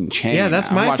fucking chain. Yeah,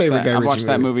 that's my favorite Guy I've Ritchie watched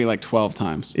that movie. movie like 12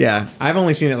 times. Yeah, I've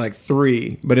only seen it like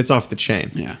 3, but it's off the chain.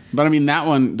 Yeah. But I mean, that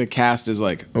one, the cast is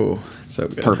like Oh, it's so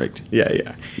good. perfect. Yeah,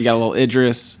 yeah. You got a little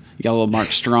Idris, you got a little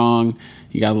Mark Strong,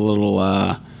 you got a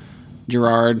little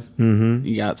Gerard,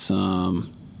 you got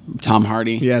some Tom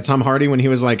Hardy. Yeah, Tom Hardy when he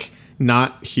was like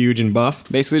not huge and buff.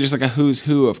 Basically just like a who's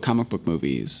who of comic book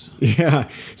movies. Yeah.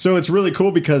 So it's really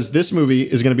cool because this movie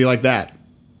is going to be like that.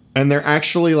 And they're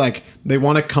actually like, they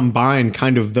want to combine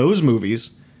kind of those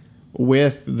movies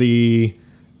with the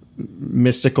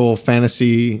mystical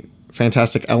fantasy,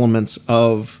 fantastic elements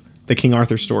of the King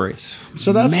Arthur story.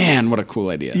 So that's Man, what a cool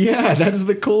idea. yeah, that's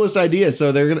the coolest idea.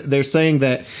 So they're saying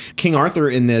that King Arthur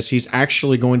in this, he's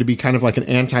actually going to be kind of like an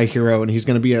anti-hero, and he's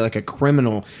going to be like a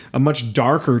criminal, a much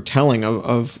darker telling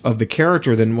of the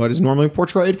character than what is normally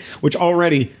portrayed, which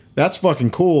already, that's fucking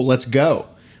cool. Let's go.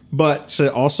 But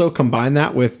to also combine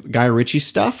that with Guy Ritchie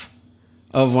stuff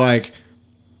of like,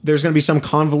 there's going to be some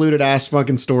convoluted ass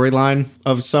fucking storyline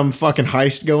of some fucking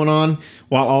heist going on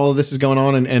while all of this is going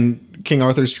on and King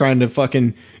Arthur's trying to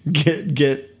fucking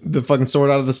get the fucking sword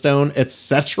out of the stone,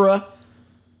 etc.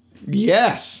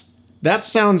 Yes. That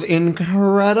sounds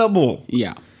incredible.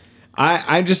 Yeah.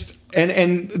 I just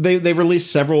and they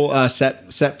released several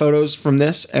set photos from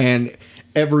this, and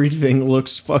Everything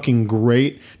looks fucking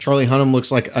great. Charlie Hunnam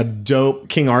looks like a dope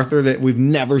King Arthur that we've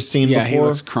never seen Yeah, before. he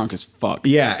looks crunk as fuck.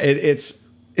 Yeah, it's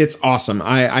awesome.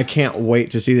 I can't wait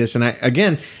to see this. And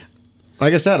again,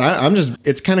 like I said, I'm just,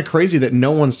 it's kind of crazy that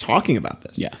no one's talking about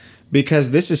this. Yeah.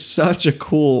 Because this is such a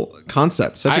cool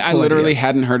concept. Such a I cool literally idea.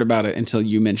 hadn't heard about it until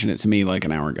you mentioned it to me like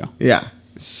an hour ago. Yeah,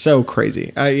 so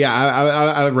crazy.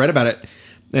 I read about it,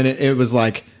 and it was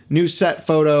like new set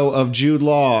photo of Jude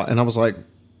Law, and I was like,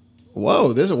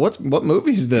 "Whoa, what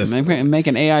movie is this?"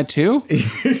 Making AI 2?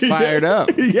 Fired up.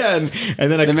 Yeah, and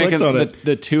then I They're clicked making on it.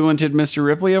 the talented Mr.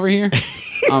 Ripley over here.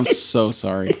 I'm so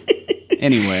sorry.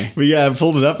 Anyway, But yeah, I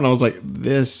pulled it up, and I was like,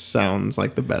 "This sounds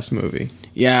like the best movie."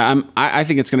 yeah, I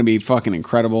think it's gonna be fucking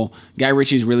incredible. Guy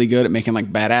Ritchie's really good at making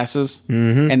like badasses,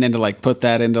 and then to like put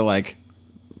that into like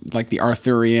the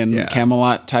Arthurian Yeah.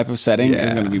 Camelot type of setting is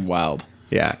Yeah. gonna be wild.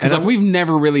 Yeah, Because and we've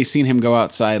never really seen him go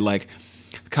outside like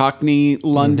Cockney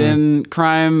London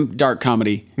crime dark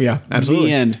comedy. yeah, absolutely.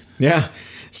 The end. Yeah.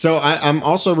 So I'm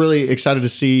also really excited to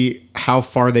see how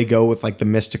far they go with like the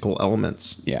mystical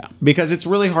elements. Yeah. Because it's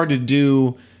really hard to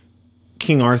do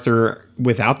King Arthur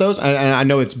without those. I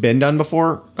know it's been done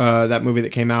before. That movie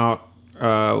that came out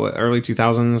early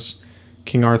 2000s,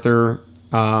 King Arthur.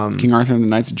 King Arthur and the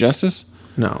Knights of Justice.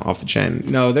 No, off the chain.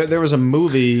 No, there was a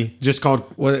movie just called,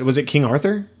 was it King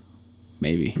Arthur?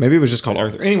 Maybe. Maybe it was just called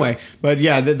Arthur. Anyway, but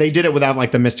yeah, they did it without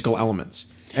like the mystical elements.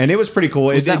 And it was pretty cool.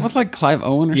 Is that with like Clive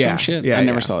Owen or Yeah, some shit? yeah, I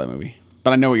never yeah. saw that movie,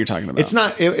 but I know what you're talking about. It's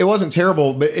not. It wasn't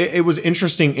terrible, but it was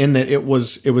interesting in that it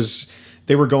was.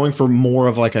 They were going for more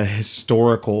of like a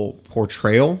historical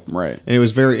portrayal, Right. And it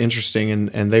was very interesting,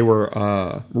 and they were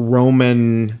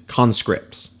Roman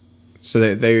conscripts,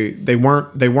 so they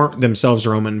weren't themselves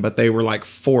Roman, but they were like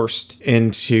forced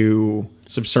into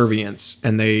subservience,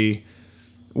 and they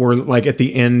were like at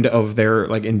the end of their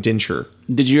like indenture.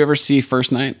 Did you ever see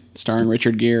First Night, starring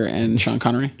Richard Gere and Sean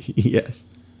Connery? Yes.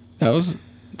 That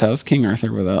was King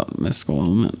Arthur without mystical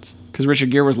elements. Because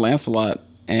Richard Gere was Lancelot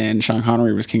and Sean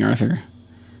Connery was King Arthur.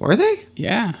 Were they?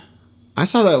 Yeah. I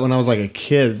saw that when I was like a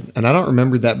kid, and I don't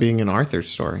remember that being an Arthur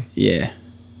story. Yeah.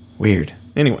 Weird.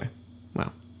 Anyway,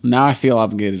 wow. Now I feel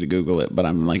obligated to Google it, but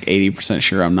I'm like 80%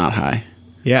 sure I'm not high.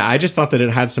 Yeah, I just thought that it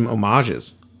had some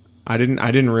homages. I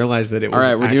didn't realize that it All was.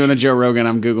 right, we're doing a Joe Rogan.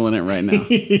 I'm Googling it right now.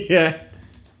 Yeah.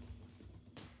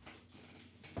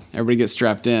 Everybody get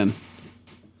strapped in.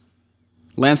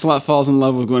 Lancelot falls in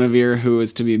love with Guinevere, who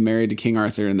is to be married to King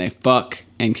Arthur, and they fuck,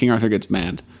 and King Arthur gets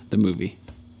mad. The movie.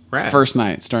 Right. First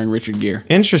Night, starring Richard Gere.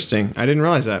 Interesting. I didn't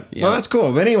realize that. Yeah. Well, that's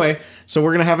cool. But anyway, so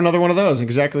we're gonna have another one of those.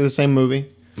 Exactly the same movie.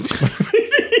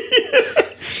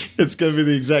 It's gonna be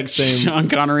the exact same. Sean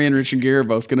Connery and Richard Gere are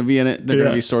both going to be in it. They're going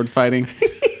Yeah. to be sword fighting.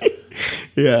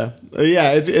 Yeah.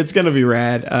 Yeah. It's gonna be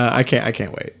rad. I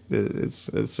can't wait.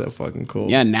 It's so fucking cool.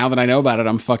 Yeah, now that I know about it,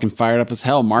 I'm fucking fired up as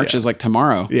hell. March is like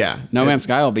tomorrow. Yeah. No Man's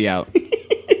Sky will be out.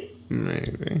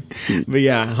 Maybe. But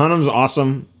yeah, Hunnam's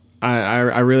awesome.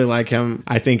 I really like him.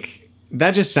 I think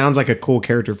that just sounds like a cool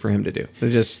character for him to do. They're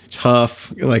just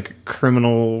tough, like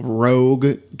criminal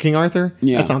rogue King Arthur.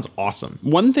 Yeah. That sounds awesome.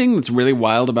 One thing that's really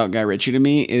wild about Guy Ritchie to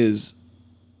me is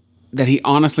that he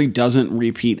honestly doesn't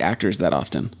repeat actors that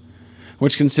often.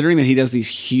 Which, considering that he does these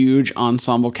huge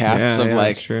ensemble casts of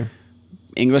like that's true.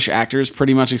 English actors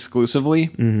pretty much exclusively,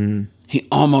 he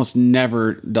almost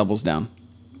never doubles down.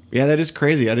 Yeah, that is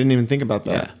crazy. I didn't even think about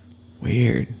that. Yeah.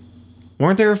 Weird.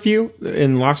 Weren't there a few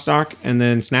in Lock, Stock, and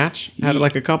then Snatch? Had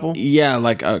like a couple? Yeah,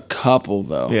 like a couple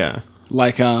though. Yeah.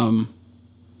 Like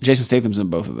Jason Statham's in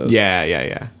both of those.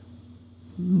 Yeah.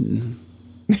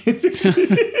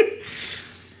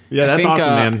 Yeah, that's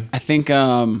awesome, man. I think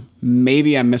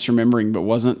maybe I'm misremembering, but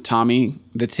wasn't Tommy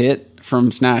the Tit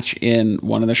from Snatch in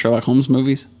one of the Sherlock Holmes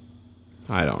movies?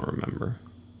 I don't remember.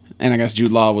 And I guess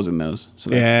Jude Law was in those. So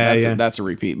that's a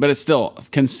repeat. But it's still,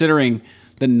 considering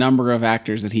the number of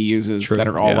actors that he uses that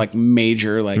are all like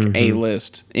major, like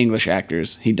A-list English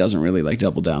actors, he doesn't really like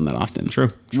double down that often. True.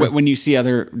 When you see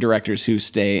other directors who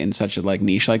stay in such a like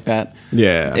niche like that,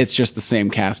 Yeah. it's just the same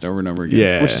cast over and over again,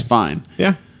 Yeah. which is fine.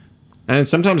 Yeah. And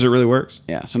sometimes it really works.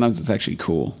 Yeah, sometimes it's actually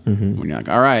cool when you're like,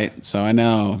 all right, so I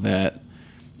know that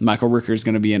Michael Rooker is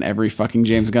going to be in every fucking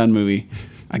James Gunn movie.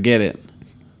 I get it.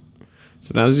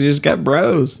 Sometimes you just got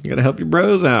bros. You got to help your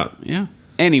bros out. Yeah.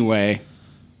 Anyway,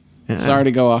 sorry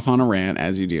to go off on a rant,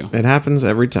 as you do. It happens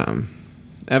every time.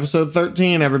 Episode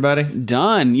 13, everybody.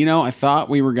 Done. You know, I thought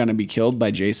we were going to be killed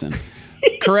by Jason.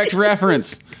 Correct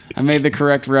reference. I made the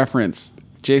correct reference.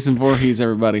 Jason Voorhees,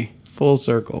 everybody. Full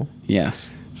circle.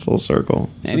 Yes. Full circle.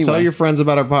 So Anyway. tell your friends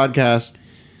about our podcast.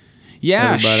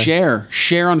 Yeah, Everybody.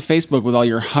 share on Facebook with all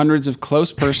your hundreds of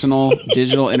close personal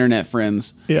digital internet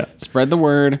friends. Yeah. Spread the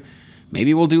word.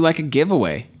 Maybe we'll do like a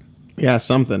giveaway. Yeah,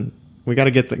 something. We got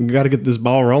to get this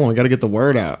ball rolling. We got to get the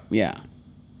word out. Yeah.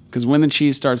 Because when the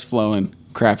cheese starts flowing,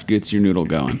 Kraft gets your noodle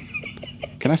going.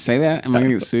 Can I say that? Am I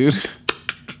going to get sued?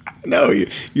 No,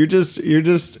 you're just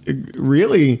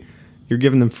really, you're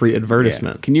giving them free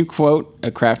advertisement. Yeah. Can you quote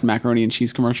a Kraft macaroni and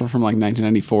cheese commercial from like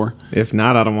 1994? If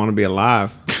not, I don't want to be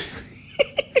alive.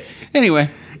 Anyway.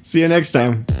 See you next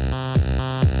time.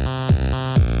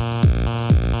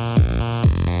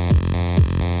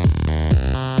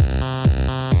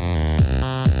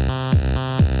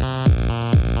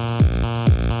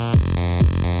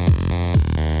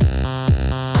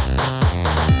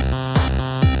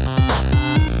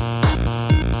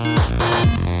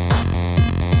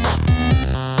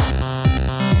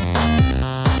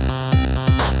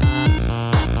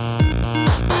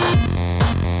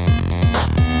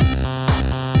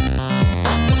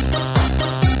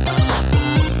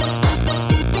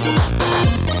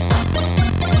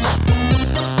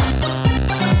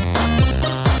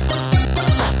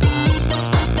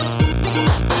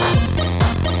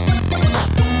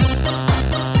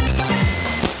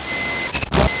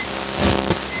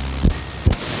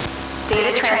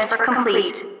 Data transfer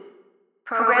complete.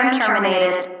 Program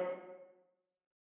terminated.